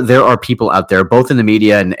 there are people out there, both in the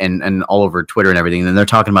media and all over Twitter and everything, and they're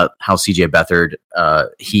talking about how CJ Beathard,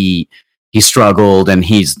 he struggled, and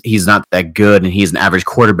he's not that good, and he's an average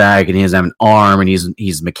quarterback, and he doesn't have an arm, and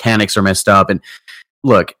his mechanics are messed up. And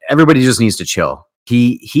look, everybody just needs to chill.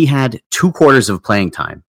 He had 2 quarters of playing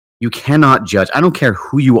time. You cannot judge. I don't care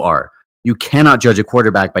who you are. You cannot judge a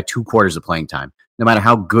quarterback by 2 quarters of playing time, no matter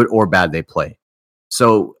how good or bad they play.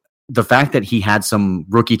 So the fact that he had some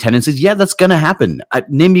rookie tendencies, yeah, that's going to happen.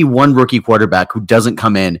 Name me one rookie quarterback who doesn't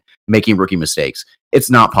come in making rookie mistakes. It's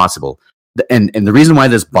not possible. And the reason why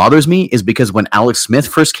this bothers me is because when Alex Smith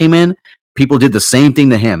first came in, people did the same thing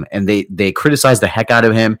to him, and they criticized the heck out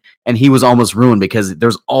of him, and he was almost ruined because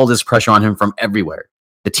there's all this pressure on him from everywhere.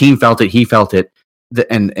 The team felt it, he felt it,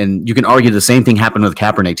 and you can argue the same thing happened with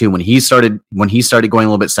Kaepernick too. When he started going a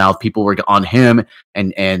little bit south, people were on him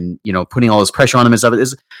and putting all this pressure on him and stuff.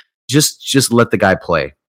 Just let the guy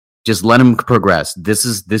play. Just let him progress. This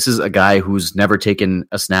is a guy who's never taken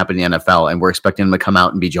a snap in the NFL, and we're expecting him to come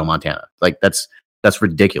out and be Joe Montana. Like, that's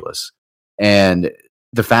ridiculous. And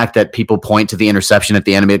the fact that people point to the interception at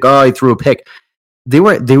the end and be like, "Oh, he threw a pick."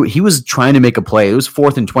 He was trying to make a play. It was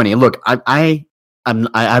 4th and 20. And look, I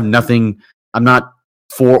have nothing. I'm not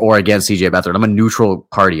for or against CJ Beathard. I'm a neutral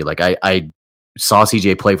party. Like, I saw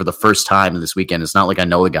CJ play for the first time this weekend. It's not like I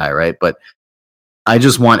know the guy, right? But I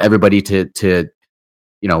just want everybody to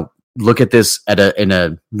look at this in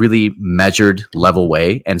a really measured level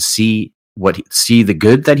way and see the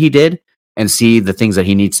good that he did and see the things that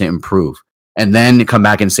he needs to improve, and then come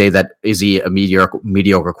back and say that is he a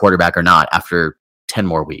mediocre quarterback or not after 10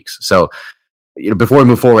 more weeks. So before we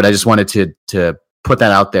move forward, I just wanted to put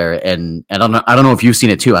that out there, and I don't know if you've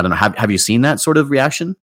seen it too. I don't know. Have you seen that sort of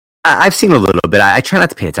reaction? I've seen a little bit. I try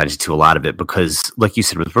not to pay attention to a lot of it because, like you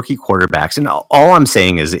said, with rookie quarterbacks, and all I'm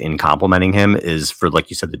saying is in complimenting him is for,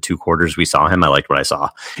 like you said, the 2 quarters we saw him. I liked what I saw.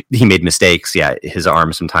 He made mistakes. Yeah, his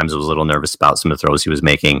arm sometimes was a little nervous about some of the throws he was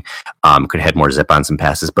making. Could have had more zip on some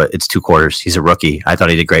passes, but it's 2 quarters. He's a rookie. I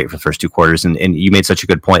thought he did great for the first 2 quarters, and you made such a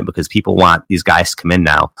good point because people want these guys to come in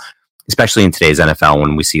now, especially in today's NFL,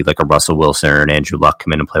 when we see like a Russell Wilson or an Andrew Luck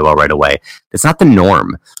come in and play well right away. That's not the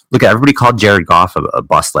norm. Look, everybody called Jared Goff a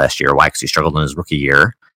bust last year. Why? Because he struggled in his rookie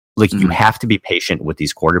year. Like, you have to be patient with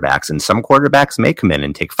these quarterbacks, and some quarterbacks may come in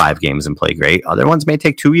and take 5 games and play great. Other ones may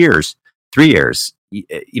take 2 years, 3 years.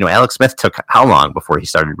 Alex Smith took how long before he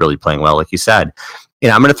started really playing well, like you said?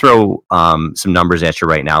 And I'm going to throw some numbers at you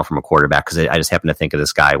right now from a quarterback because I just happened to think of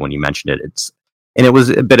this guy when you mentioned it. And it was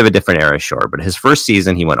a bit of a different era, sure. But his first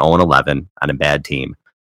season, he went 0-11 on a bad team.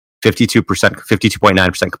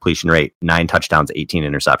 52.9% completion rate, 9 touchdowns, 18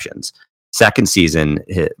 interceptions. Second season,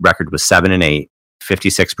 his record was 7-8,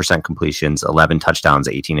 56% completions, 11 touchdowns,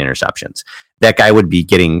 18 interceptions. That guy would be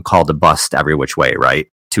getting called a bust every which way, right?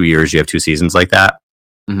 2 years, you have 2 seasons like that.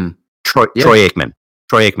 Mm-hmm. Troy Aikman.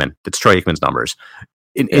 That's Troy Aikman's numbers.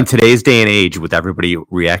 In today's day and age, with everybody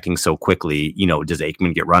reacting so quickly, does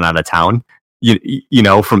Aikman get run out of town? you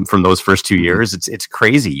know, from those first 2 years. It's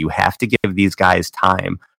crazy. You have to give these guys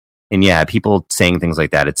time. And yeah, people saying things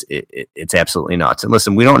like that, it's absolutely nuts. And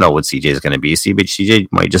listen, we don't know what CJ is going to be. CJ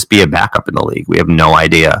might just be a backup in the league. We have no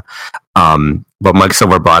idea. But Mike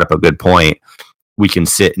Silver brought up a good point. We can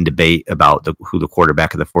sit and debate about who the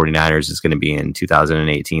quarterback of the 49ers is going to be in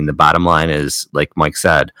 2018. The bottom line is, like Mike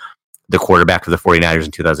said, the quarterback of the 49ers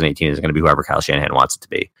in 2018 is going to be whoever Kyle Shanahan wants it to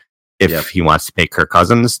be. If he wants to pay Kirk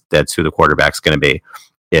Cousins, that's who the quarterback's going to be.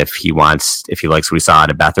 If he likes what he saw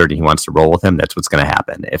out of Beathard and he wants to roll with him, that's what's going to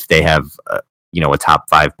happen. If they have, a top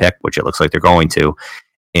 5 pick, which it looks like they're going to,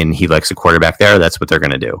 and he likes a quarterback there, that's what they're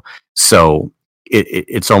going to do. So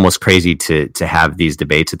it's almost crazy to have these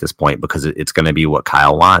debates at this point, because it's going to be what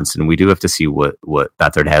Kyle wants. And we do have to see what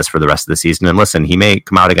Beathard has for the rest of the season. And listen, he may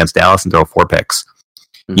come out against Dallas and throw 4 picks.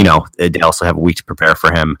 Mm-hmm. Dallas will have a week to prepare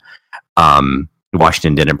for him.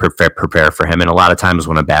 Washington didn't prepare for him. And a lot of times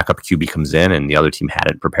when a backup QB comes in and the other team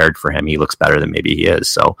hadn't prepared for him, he looks better than maybe he is.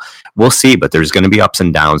 So we'll see, but there's going to be ups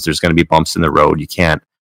and downs. There's going to be bumps in the road. You can't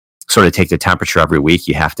sort of take the temperature every week.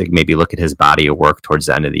 You have to maybe look at his body of work towards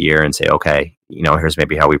the end of the year and say, okay, here's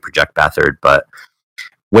maybe how we project Beathard, but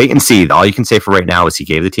wait and see. All you can say for right now is he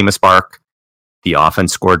gave the team a spark. The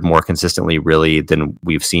offense scored more consistently really than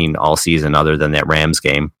we've seen all season, other than that Rams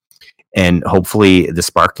game. And hopefully the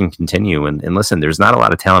spark can continue. And listen, there's not a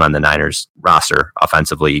lot of talent on the Niners roster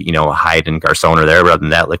offensively. Hyde and Garcon are there. But other than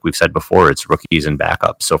that, like we've said before, it's rookies and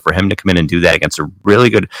backups. So for him to come in and do that against a really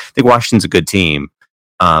good, I think Washington's a good team.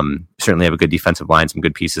 Certainly have a good defensive line, some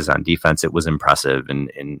good pieces on defense. It was impressive,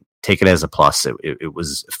 and take it as a plus. It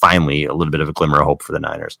was finally a little bit of a glimmer of hope for the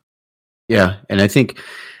Niners. Yeah, and I think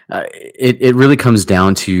it really comes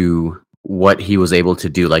down to what he was able to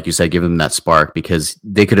do, like you said, give him that spark, because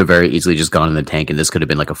they could have very easily just gone in the tank and this could have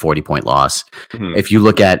been like a 40-point loss. Mm-hmm. If you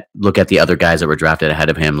look at the other guys that were drafted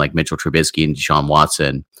ahead of him, like Mitchell Trubisky and Deshaun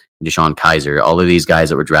Watson, Deshaun Kaiser, all of these guys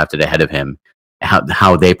that were drafted ahead of him,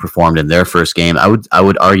 how they performed in their first game, I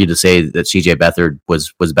would argue to say that CJ Beathard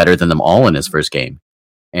was better than them all in his first game.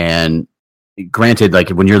 And granted, like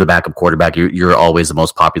when you're the backup quarterback, you're always the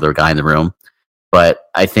most popular guy in the room. But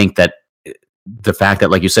I think that the fact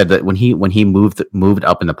that, like you said, that when he moved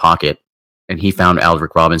up in the pocket and he found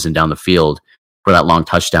Aldrick Robinson down the field for that long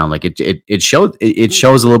touchdown, like it shows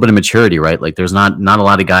a little bit of maturity, right? Like there's not a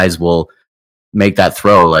lot of guys will make that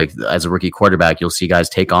throw. Like as a rookie quarterback, you'll see guys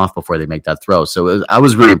take off before they make that throw. So I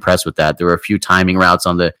was really impressed with that. There were a few timing routes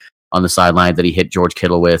on the sideline that he hit George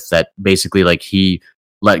Kittle with that basically like he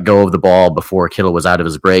let go of the ball before Kittle was out of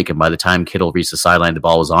his break, and by the time Kittle reached the sideline, the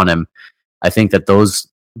ball was on him. I think that those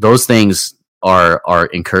things are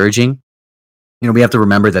encouraging. We have to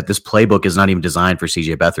remember that this playbook is not even designed for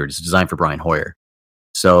CJ Beathard. It's designed for Brian Hoyer.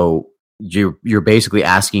 So you're basically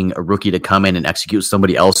asking a rookie to come in and execute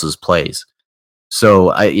somebody else's plays.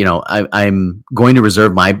 So I'm going to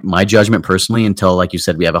reserve my judgment personally until, like you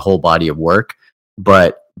said, we have a whole body of work,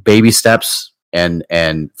 but baby steps and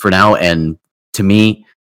for now. And to me,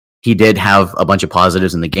 he did have a bunch of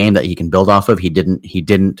positives in the game that he can build off of. He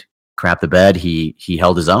didn't crap the bed. He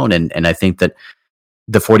held his own. And I think that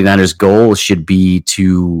the 49ers goal should be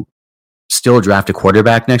to still draft a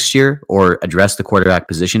quarterback next year or address the quarterback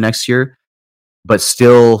position next year, but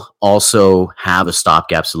still also have a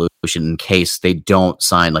stopgap solution in case they don't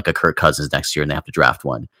sign like a Kirk Cousins next year and they have to draft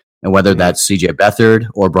one. And whether that's CJ Beathard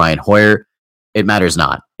or Brian Hoyer, it matters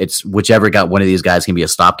not. It's whichever one of these guys can be a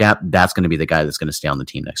stopgap, that's going to be the guy that's going to stay on the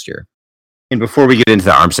team next year. And before we get into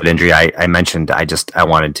the Armstead injury, I mentioned I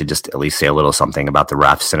wanted to just at least say a little something about the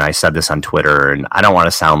refs. And I said this on Twitter, and I don't want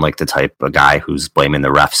to sound like the type of guy who's blaming the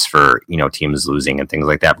refs for, teams losing and things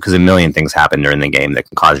like that, because a million things happen during the game that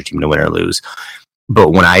can cause your team to win or lose. But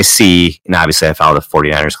when I see, and obviously I follow the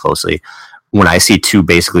 49ers closely, when I see two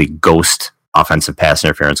basically ghost offensive pass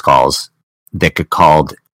interference calls that get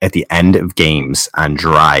called at the end of games on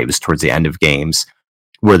drives towards the end of games,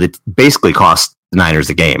 where that basically cost the Niners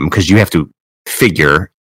the game, because you have to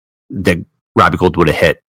figure that Robbie Gould would have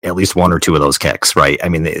hit at least one or two of those kicks, right? I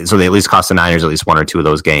mean, so they at least cost the Niners at least one or two of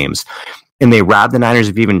those games. And they robbed the Niners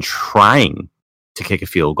of even trying to kick a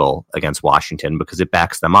field goal against Washington, because it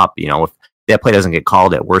backs them up. If that play doesn't get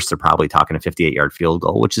called, at worst, they're probably talking a 58-yard field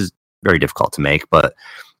goal, which is very difficult to make, but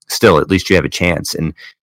still, at least you have a chance. And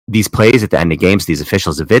these plays at the end of games, these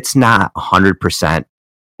officials, if it's not 100%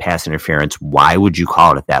 pass interference, why would you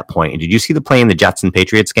call it at that point? And did you see the play in the Jets and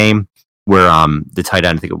Patriots game where the tight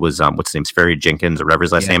end, I think it was, what's his name, Ferry Jenkins, or whatever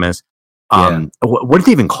his last name is? What did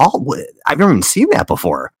they even call? I've never even seen that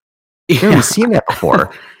before.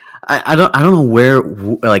 I don't know where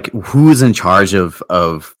who is in charge of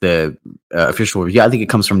the official review. I think it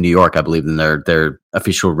comes from New York, I believe, in their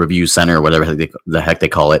official review center or whatever the heck they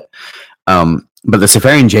call it. But the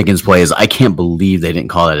Safarian Jenkins plays, I can't believe they didn't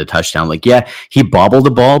call that a touchdown. Like, yeah, he bobbled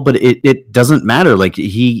the ball, but it doesn't matter. Like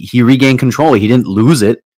he regained control. He didn't lose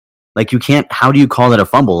it. Like you can't. How do you call that a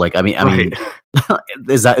fumble? Like I mean,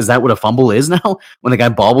 is that what a fumble is now? When the guy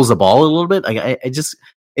bobbles the ball a little bit, it's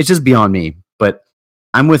just beyond me. But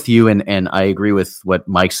I'm with you, and I agree with what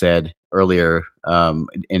Mike said earlier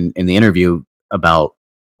in the interview about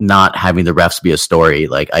not having the refs be a story.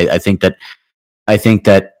 Like I think that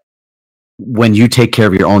when you take care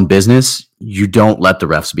of your own business, you don't let the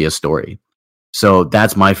refs be a story. So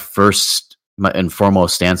that's my first and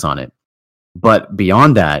foremost stance on it. But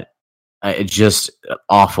beyond that, it's just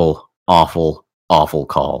awful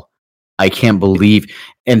call. I can't believe,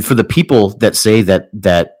 and for the people that say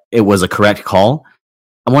that it was a correct call,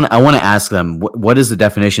 I want to ask them what is the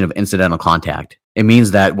definition of incidental contact? It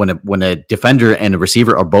means that when a defender and a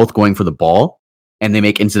receiver are both going for the ball and they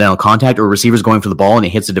make incidental contact, or a receiver's going for the ball and it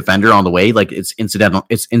hits a defender on the way, like it's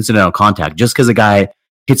incidental contact. Just because a guy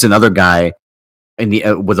hits another guy in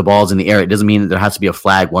the with the balls in the air, it doesn't mean that there has to be a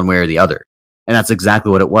flag one way or the other. And that's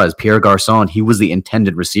exactly what it was. Pierre Garçon, he was the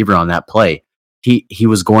intended receiver on that play. He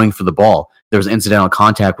was going for the ball. There was incidental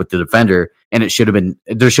contact with the defender, and there should have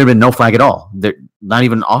been no flag at all. Not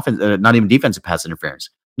even defensive pass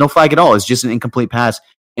interference. No flag at all. It's just an incomplete pass,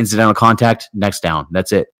 incidental contact, next down.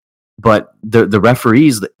 That's it. But the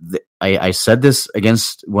referees, I said this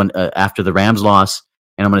after the Rams loss,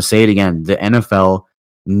 and I'm going to say it again. The NFL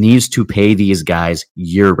needs to pay these guys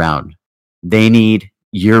year round. They need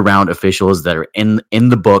year-round officials that are in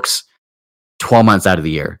the books 12 months out of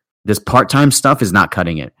the year. This part-time stuff is not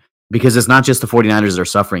cutting it, because it's not just the 49ers that are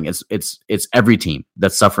suffering. It's every team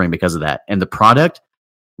that's suffering because of that. And the product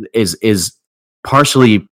is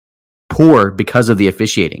partially poor because of the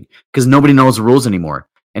officiating, because nobody knows the rules anymore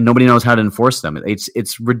and nobody knows how to enforce them.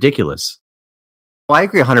 It's ridiculous. Well, I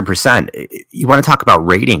agree 100%. You want to talk about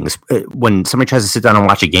ratings. When somebody tries to sit down and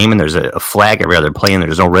watch a game and there's a flag every other play and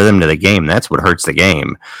there's no rhythm to the game, that's what hurts the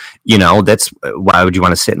game. That's why would you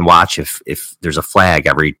want to sit and watch if there's a flag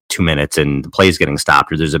every 2 minutes and the play's getting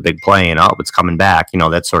stopped, or there's a big play and it's coming back,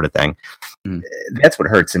 that sort of thing. That's what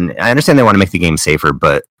hurts. And I understand they want to make the game safer,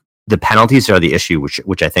 but the penalties are the issue,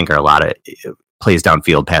 which I think are a lot of plays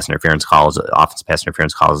downfield, pass interference calls, offensive pass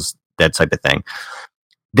interference calls, that type of thing.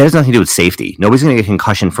 That has nothing to do with safety. Nobody's going to get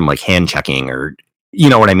concussion from like hand checking or,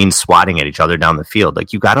 swatting at each other down the field.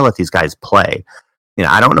 Like, you got to let these guys play.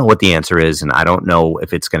 I don't know what the answer is, and I don't know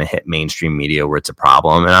if it's going to hit mainstream media where it's a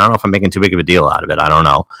problem. And I don't know if I'm making too big of a deal out of it. I don't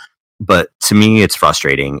know. But to me, it's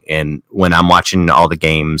frustrating. And when I'm watching all the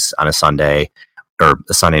games on a Sunday or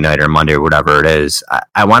a Sunday night or Monday or whatever it is,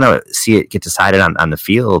 I want to see it get decided on the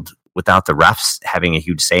field without the refs having a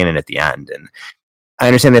huge say in it at the end. And I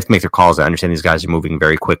understand they have to make their calls. I understand these guys are moving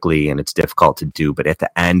very quickly and it's difficult to do. But at the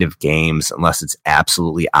end of games, unless it's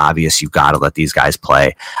absolutely obvious, you've got to let these guys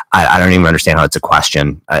play. I don't even understand how it's a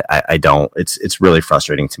question. I don't. It's really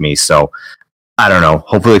frustrating to me. So I don't know.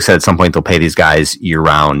 Hopefully, like I said, at some point they'll pay these guys year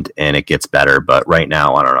round and it gets better. But right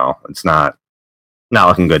now, I don't know. It's not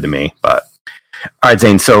looking good to me. But all right,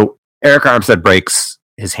 Zane. So Eric Armstead breaks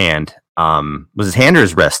his hand. Was his hand or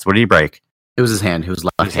his wrist? What did he break? It was his hand. It was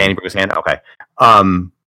left. His hand. He broke his hand. Okay.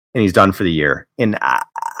 And he's done for the year. And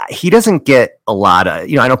he doesn't get a lot of,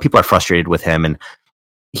 I know people are frustrated with him, and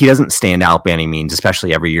he doesn't stand out by any means,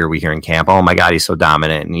 especially every year we hear in camp, oh my God, he's so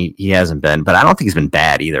dominant. And he hasn't been, but I don't think he's been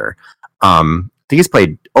bad either. I think he's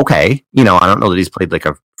played okay. I don't know that he's played like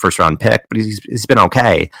a first round pick, but he's been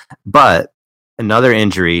okay. But another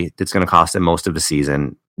injury that's going to cost him most of the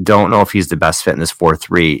season. Don't know if he's the best fit in this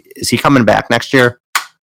 4-3. Is he coming back next year?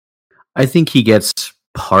 I think he gets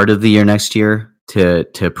part of the year next year to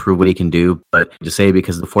prove what he can do. But to say,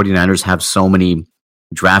 because the 49ers have so many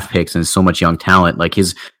draft picks and so much young talent, like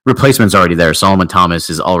his replacement's already there. Solomon Thomas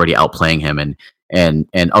is already outplaying him. And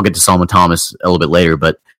I'll get to Solomon Thomas a little bit later,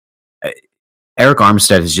 but Eric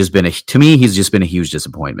Armstead has just been he's just been a huge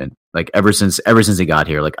disappointment. Like ever since he got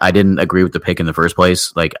here, like I didn't agree with the pick in the first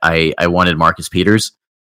place. Like I wanted Marcus Peters.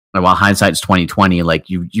 And while hindsight's 2020, like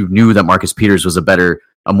you knew that Marcus Peters was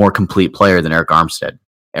a more complete player than Eric Armstead.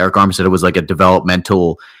 Eric Armstead was like a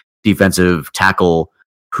developmental defensive tackle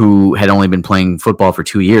who had only been playing football for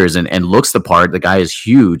 2 years and looks the part. The guy is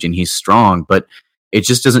huge and he's strong, but it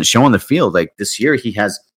just doesn't show on the field. Like this year, he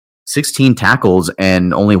has 16 tackles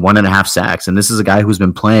and only 1.5 sacks. And this is a guy who's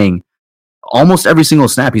been playing almost every single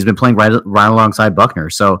snap. He's been playing right alongside Buckner.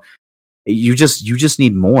 So you just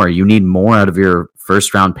need more. You need more out of your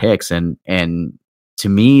first round picks. And to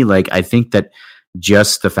me, like, I think that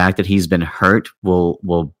just the fact that he's been hurt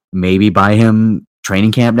will maybe buy him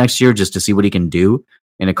training camp next year just to see what he can do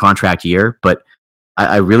in a contract year. But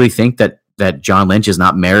I really think that John Lynch is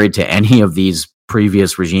not married to any of these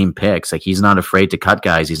previous regime picks. Like, he's not afraid to cut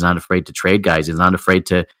guys. He's not afraid to trade guys. He's not afraid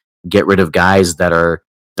to get rid of guys that are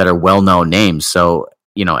well-known names. So,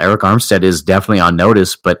 Eric Armstead is definitely on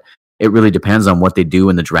notice, but it really depends on what they do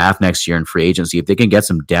in the draft next year in free agency. If they can get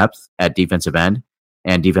some depth at defensive end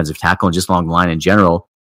and defensive tackle and just along the line in general,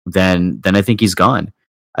 then I think he's gone.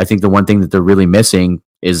 I think the one thing that they're really missing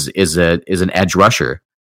is an edge rusher.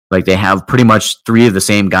 Like, they have pretty much three of the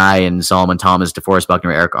same guy in Solomon Thomas, DeForest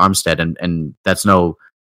Buckner, Eric Armstead, and that's no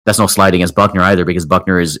slight against Buckner either, because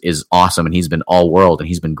Buckner is awesome and he's been all world and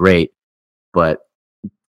he's been great. But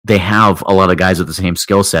they have a lot of guys with the same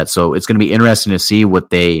skill set, so it's going to be interesting to see what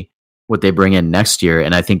they bring in next year,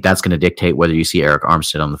 and I think that's going to dictate whether you see Eric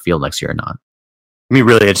Armstead on the field next year or not. It'll be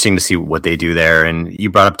really interesting to see what they do there. And you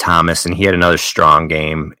brought up Thomas, and he had another strong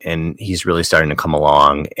game, and he's really starting to come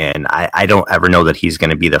along. And I don't ever know that he's going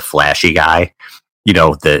to be the flashy guy,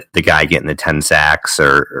 the guy getting the 10 sacks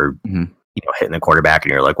or hitting the quarterback,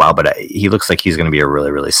 and you're like, wow, but he looks like he's going to be a really,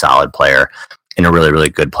 really solid player and a really, really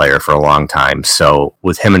good player for a long time. So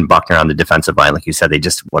with him and Buckner on the defensive line, like you said,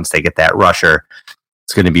 once they get that rusher,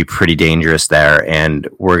 it's going to be pretty dangerous there. And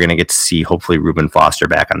we're going to get to see, hopefully, Reuben Foster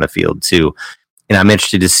back on the field too. And I'm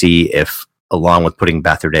interested to see if, along with putting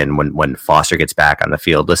Beathard in, when Foster gets back on the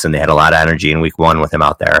field, listen, they had a lot of energy in week 1 with him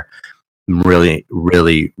out there. Really,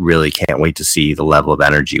 really, really can't wait to see the level of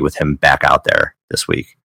energy with him back out there this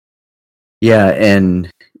week. Yeah,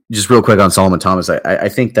 and just real quick on Solomon Thomas, I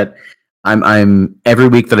think that I'm every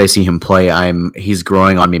week that I see him play, he's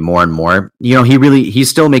growing on me more and more. He's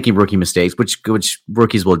still making rookie mistakes, which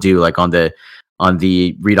rookies will do, like on the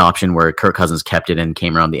read option where Kirk Cousins kept it and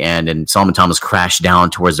came around the end, and Solomon Thomas crashed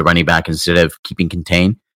down towards the running back instead of keeping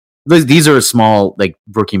contained. These are small, like,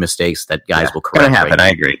 rookie mistakes that guys will correct. Gonna happen. Right? I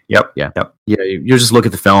agree. Yep. Yeah. You just look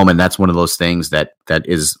at the film, and that's one of those things that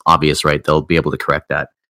is obvious, right? They'll be able to correct that.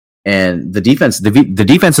 And the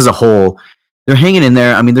defense as a whole, they're hanging in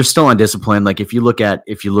there. I mean, they're still undisciplined. Like, if you look at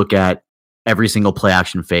every single play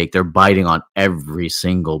action fake, they're biting on every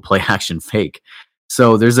single play action fake.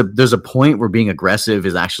 So there's a point where being aggressive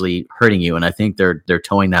is actually hurting you, and I think they're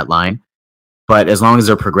towing that line. But as long as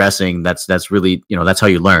they're progressing, that's really, that's how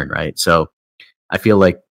you learn, right? So I feel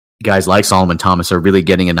like guys like Solomon Thomas are really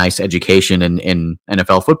getting a nice education in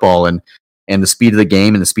NFL football and the speed of the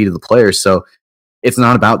game and the speed of the players. So it's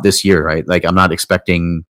not about this year, right? Like, I'm not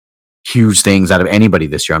expecting huge things out of anybody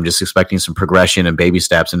this year. I'm just expecting some progression and baby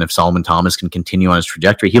steps. And if Solomon Thomas can continue on his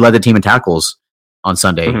trajectory, he led the team in tackles on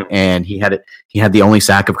Sunday, and he had the only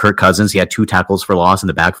sack of Kirk Cousins. He had 2 tackles for loss in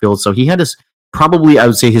the backfield. So he had probably, I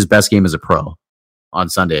would say, his best game as a pro on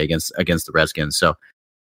Sunday against the Redskins. So,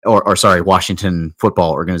 or sorry, Washington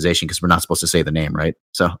Football Organization, because we're not supposed to say the name, right?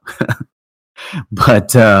 So,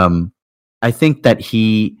 but I think that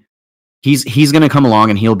he's going to come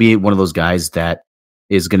along, and he'll be one of those guys that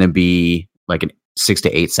is going to be like a 6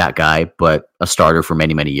 to 8 sack guy, but a starter for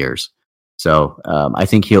many, many years. So I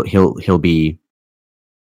think he'll be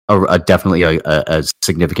definitely a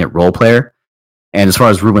significant role player. And as far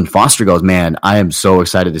as Reuben Foster goes, man, I am so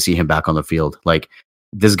excited to see him back on the field. Like,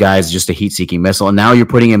 this guy's just a heat-seeking missile, and now you're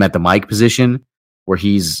putting him at the Mike position, where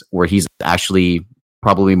he's actually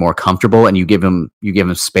probably more comfortable, and you give him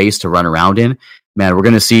space to run around in. Man, we're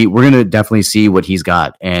gonna definitely see what he's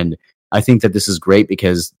got, and I think that this is great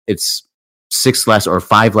because it's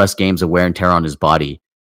 5 less games of wear and tear on his body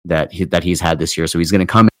that he's had this year. So he's going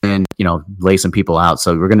to come in, lay some people out.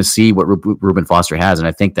 So we're going to see what Reuben Foster has, and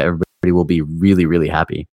I think that everybody will be really, really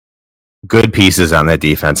happy. Good pieces on that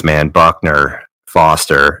defense, man. Buckner,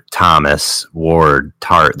 Foster, Thomas, Ward,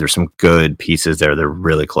 Tart. There's some good pieces there. They're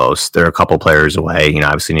really close. They're a couple players away.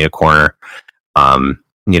 Obviously need a corner.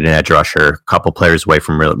 Need an edge rusher. A couple players away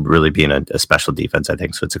from really being a special defense, I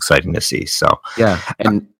think. So it's exciting to see. So yeah.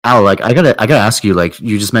 And Al, like, I gotta ask you, like,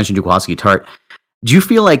 you just mentioned Dukwowski, Tart. Do you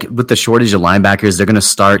feel like with the shortage of linebackers, they're going to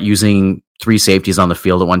start using 3 safeties on the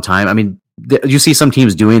field at one time? I mean, you see some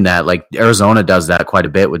teams doing that. Like, Arizona does that quite a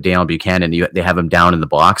bit with Daniel Buchanan. They have him down in the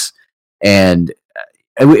box, and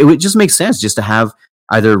it would just make sense just to have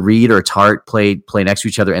either Reed or Tart play next to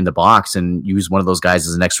each other in the box and use one of those guys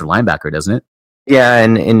as an extra linebacker, doesn't it? Yeah,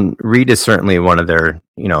 and Reed is certainly one of their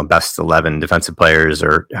best 11 defensive players,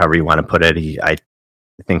 or however you want to put it. I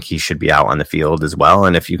think he should be out on the field as well.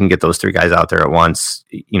 And if you can get those 3 guys out there at once,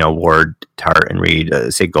 Ward, Tart, and Reed,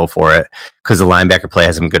 say go for it, because the linebacker play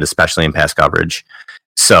has them good, especially in pass coverage.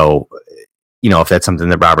 So if that's something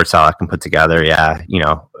that Robert Saleh can put together,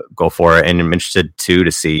 go for it. And I'm interested too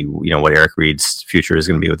to see, what Eric Reed's future is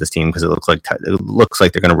going to be with this team, because it looks like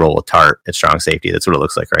they're going to roll a Tart at strong safety. That's what it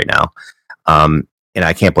looks like right now. And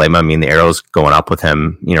I can't blame him. I mean, the arrow's going up with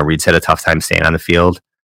him. Reed's had a tough time staying on the field.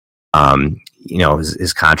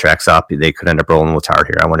 His contract's up. They could end up rolling with Tart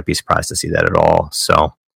here. I wouldn't be surprised to see that at all.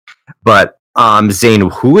 So, but Zane,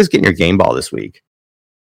 who is getting your game ball this week?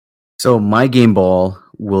 So my game ball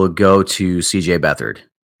will go to CJ Beathard.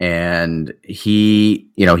 And he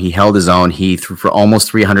held his own. He threw for almost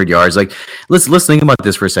 300 yards. Like, let's think about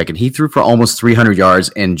this for a second. He threw for almost 300 yards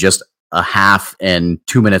in just a half and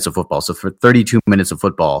 2 minutes of football. So for 32 minutes of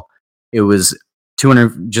football, it was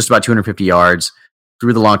just about 250 yards.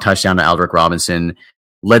 Threw the long touchdown to Aldrick Robinson.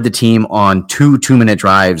 Led the team on 2 2-minute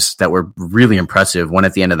drives that were really impressive. One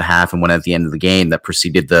at the end of the half and one at the end of the game that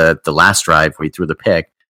preceded the last drive where he threw the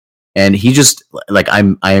pick. And he just, like,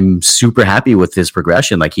 I'm super happy with his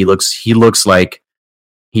progression. Like, he looks like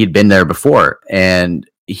he'd been there before, and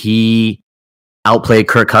he outplayed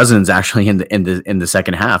Kirk Cousins actually in the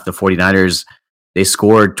second half. The 49ers, they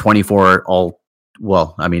scored 24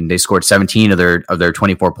 they scored 17 of their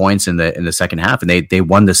 24 points in the second half, and they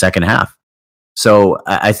won the second half. So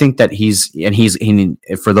I think that he's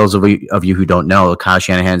for those of you who don't know, Kyle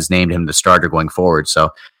Shanahan's named him the starter going forward.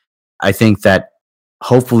 So I think that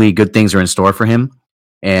hopefully good things are in store for him,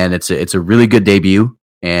 and it's a really good debut,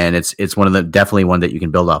 and it's definitely one that you can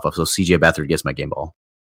build off of. So CJ Beathard gets my game ball.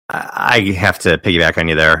 I have to piggyback on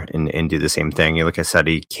you there and do the same thing. Like I said,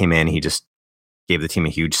 he came in, he just gave the team a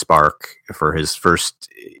huge spark for his first,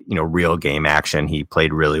 real game action. He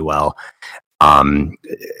played really well.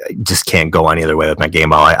 Just can't go any other way with my game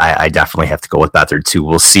ball. I definitely have to go with Beathard too.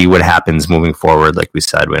 We'll see what happens moving forward. Like we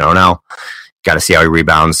said, we don't know. Got to see how he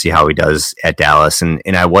rebounds, see how he does at Dallas. And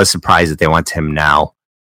I was surprised that they went to him now.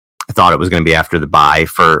 I thought it was going to be after the bye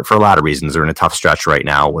for a lot of reasons. They're in a tough stretch right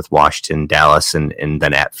now with Washington, Dallas, and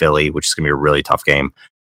then at Philly, which is going to be a really tough game.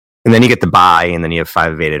 And then you get the bye, and then you have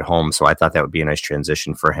 5 of 8 at home. So I thought that would be a nice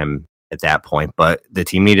transition for him at that point. But the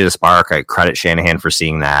team needed a spark. I credit Shanahan for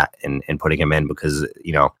seeing that and putting him in, because,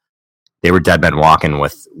 they were dead men walking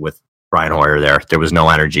with Brian Hoyer there. There was no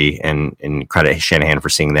energy, and credit Shanahan for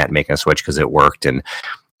seeing that and making a switch, because it worked. And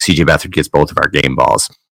CJ Beathard gets both of our game balls.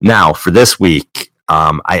 Now, for this week,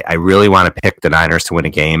 I really want to pick the Niners to win a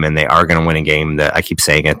game, and they are going to win a game that I keep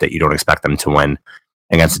saying it, that you don't expect them to win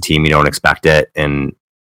against a team you don't expect it. And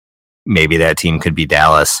maybe that team could be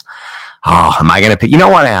Dallas. Oh, am I going to pick? You know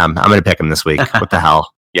what I am? I'm going to pick them this week. What the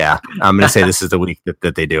hell? Yeah, I'm going to say this is the week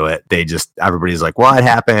that they do it. Everybody's like, what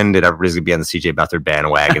happened? And everybody's going to be on the CJ Beathard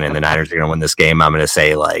bandwagon, and the Niners are going to win this game. I'm going to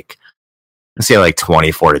say like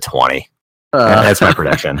 24-20. That's my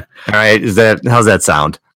prediction. All right. How's that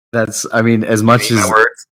sound? That's, I mean, as much as,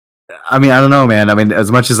 I mean, I don't know, man. I mean,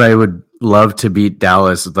 as much as I would love to beat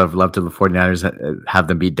Dallas, love to the 49ers have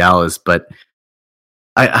them beat Dallas, but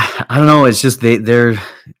I don't know. It's just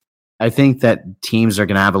I think that teams are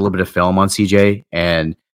going to have a little bit of film on CJ,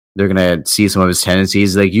 and they're going to see some of his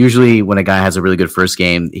tendencies. Like, usually when a guy has a really good first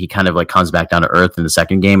game, he kind of like comes back down to earth in the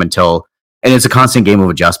second game and it's a constant game of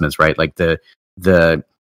adjustments, right? Like the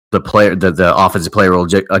offensive player will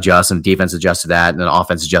adjust, and the defense adjusts to that, and then the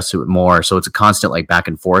offense adjusts to it more. So it's a constant like back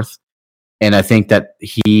and forth. And I think that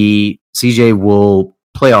CJ will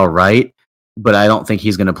play all right, but I don't think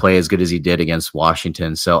he's going to play as good as he did against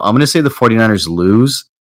Washington. So I'm going to say the 49ers lose.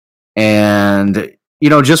 And,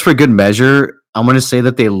 just for good measure, I'm going to say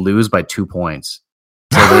that they lose by 2 points.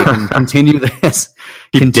 So they can continue this.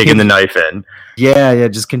 Keep digging the knife in. Yeah.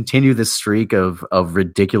 Just continue this streak of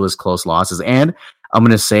ridiculous close losses. And I'm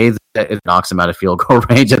going to say that it knocks them out of field goal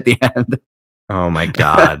range at the end. Oh, my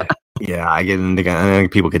God. Yeah, I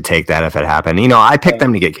think people could take that if it happened. I picked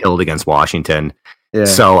them to get killed against Washington. Yeah.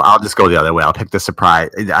 So I'll just go the other way. I'll pick the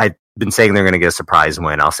surprise. I've been saying they're going to get a surprise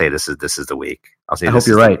win. I'll say this is the week. I hope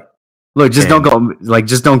you're right. Look, just don't go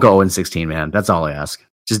 0-16, man. That's all I ask.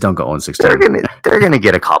 Just don't go 0-16. They're gonna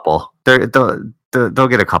get a couple. They'll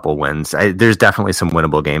get a couple wins. There's definitely some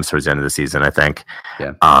winnable games towards the end of the season, I think.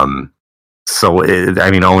 Yeah. So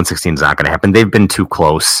 0-16 is not going to happen. They've been too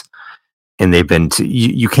close, and they've been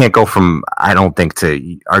you can't go from, I don't think, to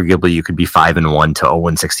arguably you could be 5-1 to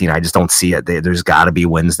 0-16. I just don't see it. There's got to be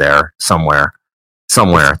wins there somewhere.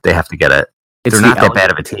 They have to get it. They're not that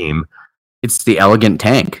bad of a team. It's the elegant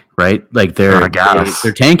tank, right? Like they're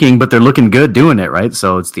tanking, but they're looking good doing it, right?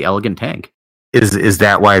 So it's the elegant tank. Is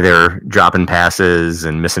that why they're dropping passes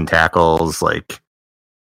and missing tackles? Like,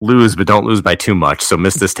 lose, but don't lose by too much. So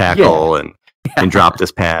miss this tackle and drop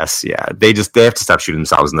this pass. Yeah, they have to stop shooting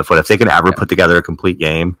themselves in the foot. If they can ever put together a complete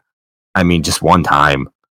game, I mean, just one time.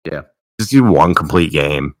 Yeah. Just do one complete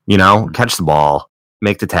game, catch the ball,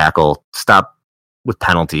 make the tackle, stop with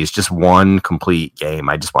penalties, just one complete game.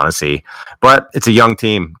 I just want to see, but it's a young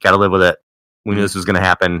team. Got to live with it. We knew this was going to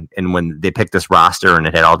happen. And when they picked this roster and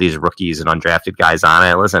it had all these rookies and undrafted guys on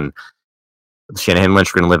it, listen, Shanahan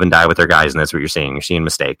Lynch are going to live and die with their guys. And that's what you're seeing. You're seeing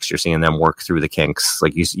mistakes. You're seeing them work through the kinks.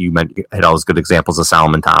 Like you had all those good examples of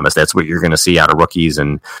Solomon Thomas. That's what you're going to see out of rookies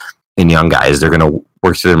and young guys. They're going to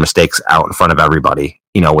work through their mistakes out in front of everybody,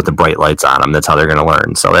 with the bright lights on them. That's how they're going to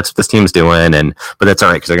learn. So that's what this team's doing. But that's all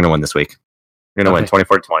right because they're going to win this week. They're going to win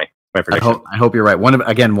 24-20. My prediction. I hope you're right. One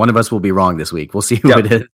of us will be wrong this week. We'll see who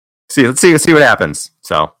it is. Let's see what happens.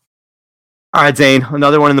 So, all right, Zane,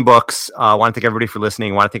 another one in the books. I want to thank everybody for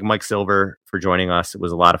listening. I want to thank Mike Silver for joining us. It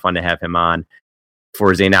was a lot of fun to have him on.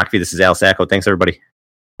 For Zane Nakvi, this is Al Sacco. Thanks, everybody.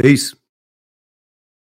 Peace.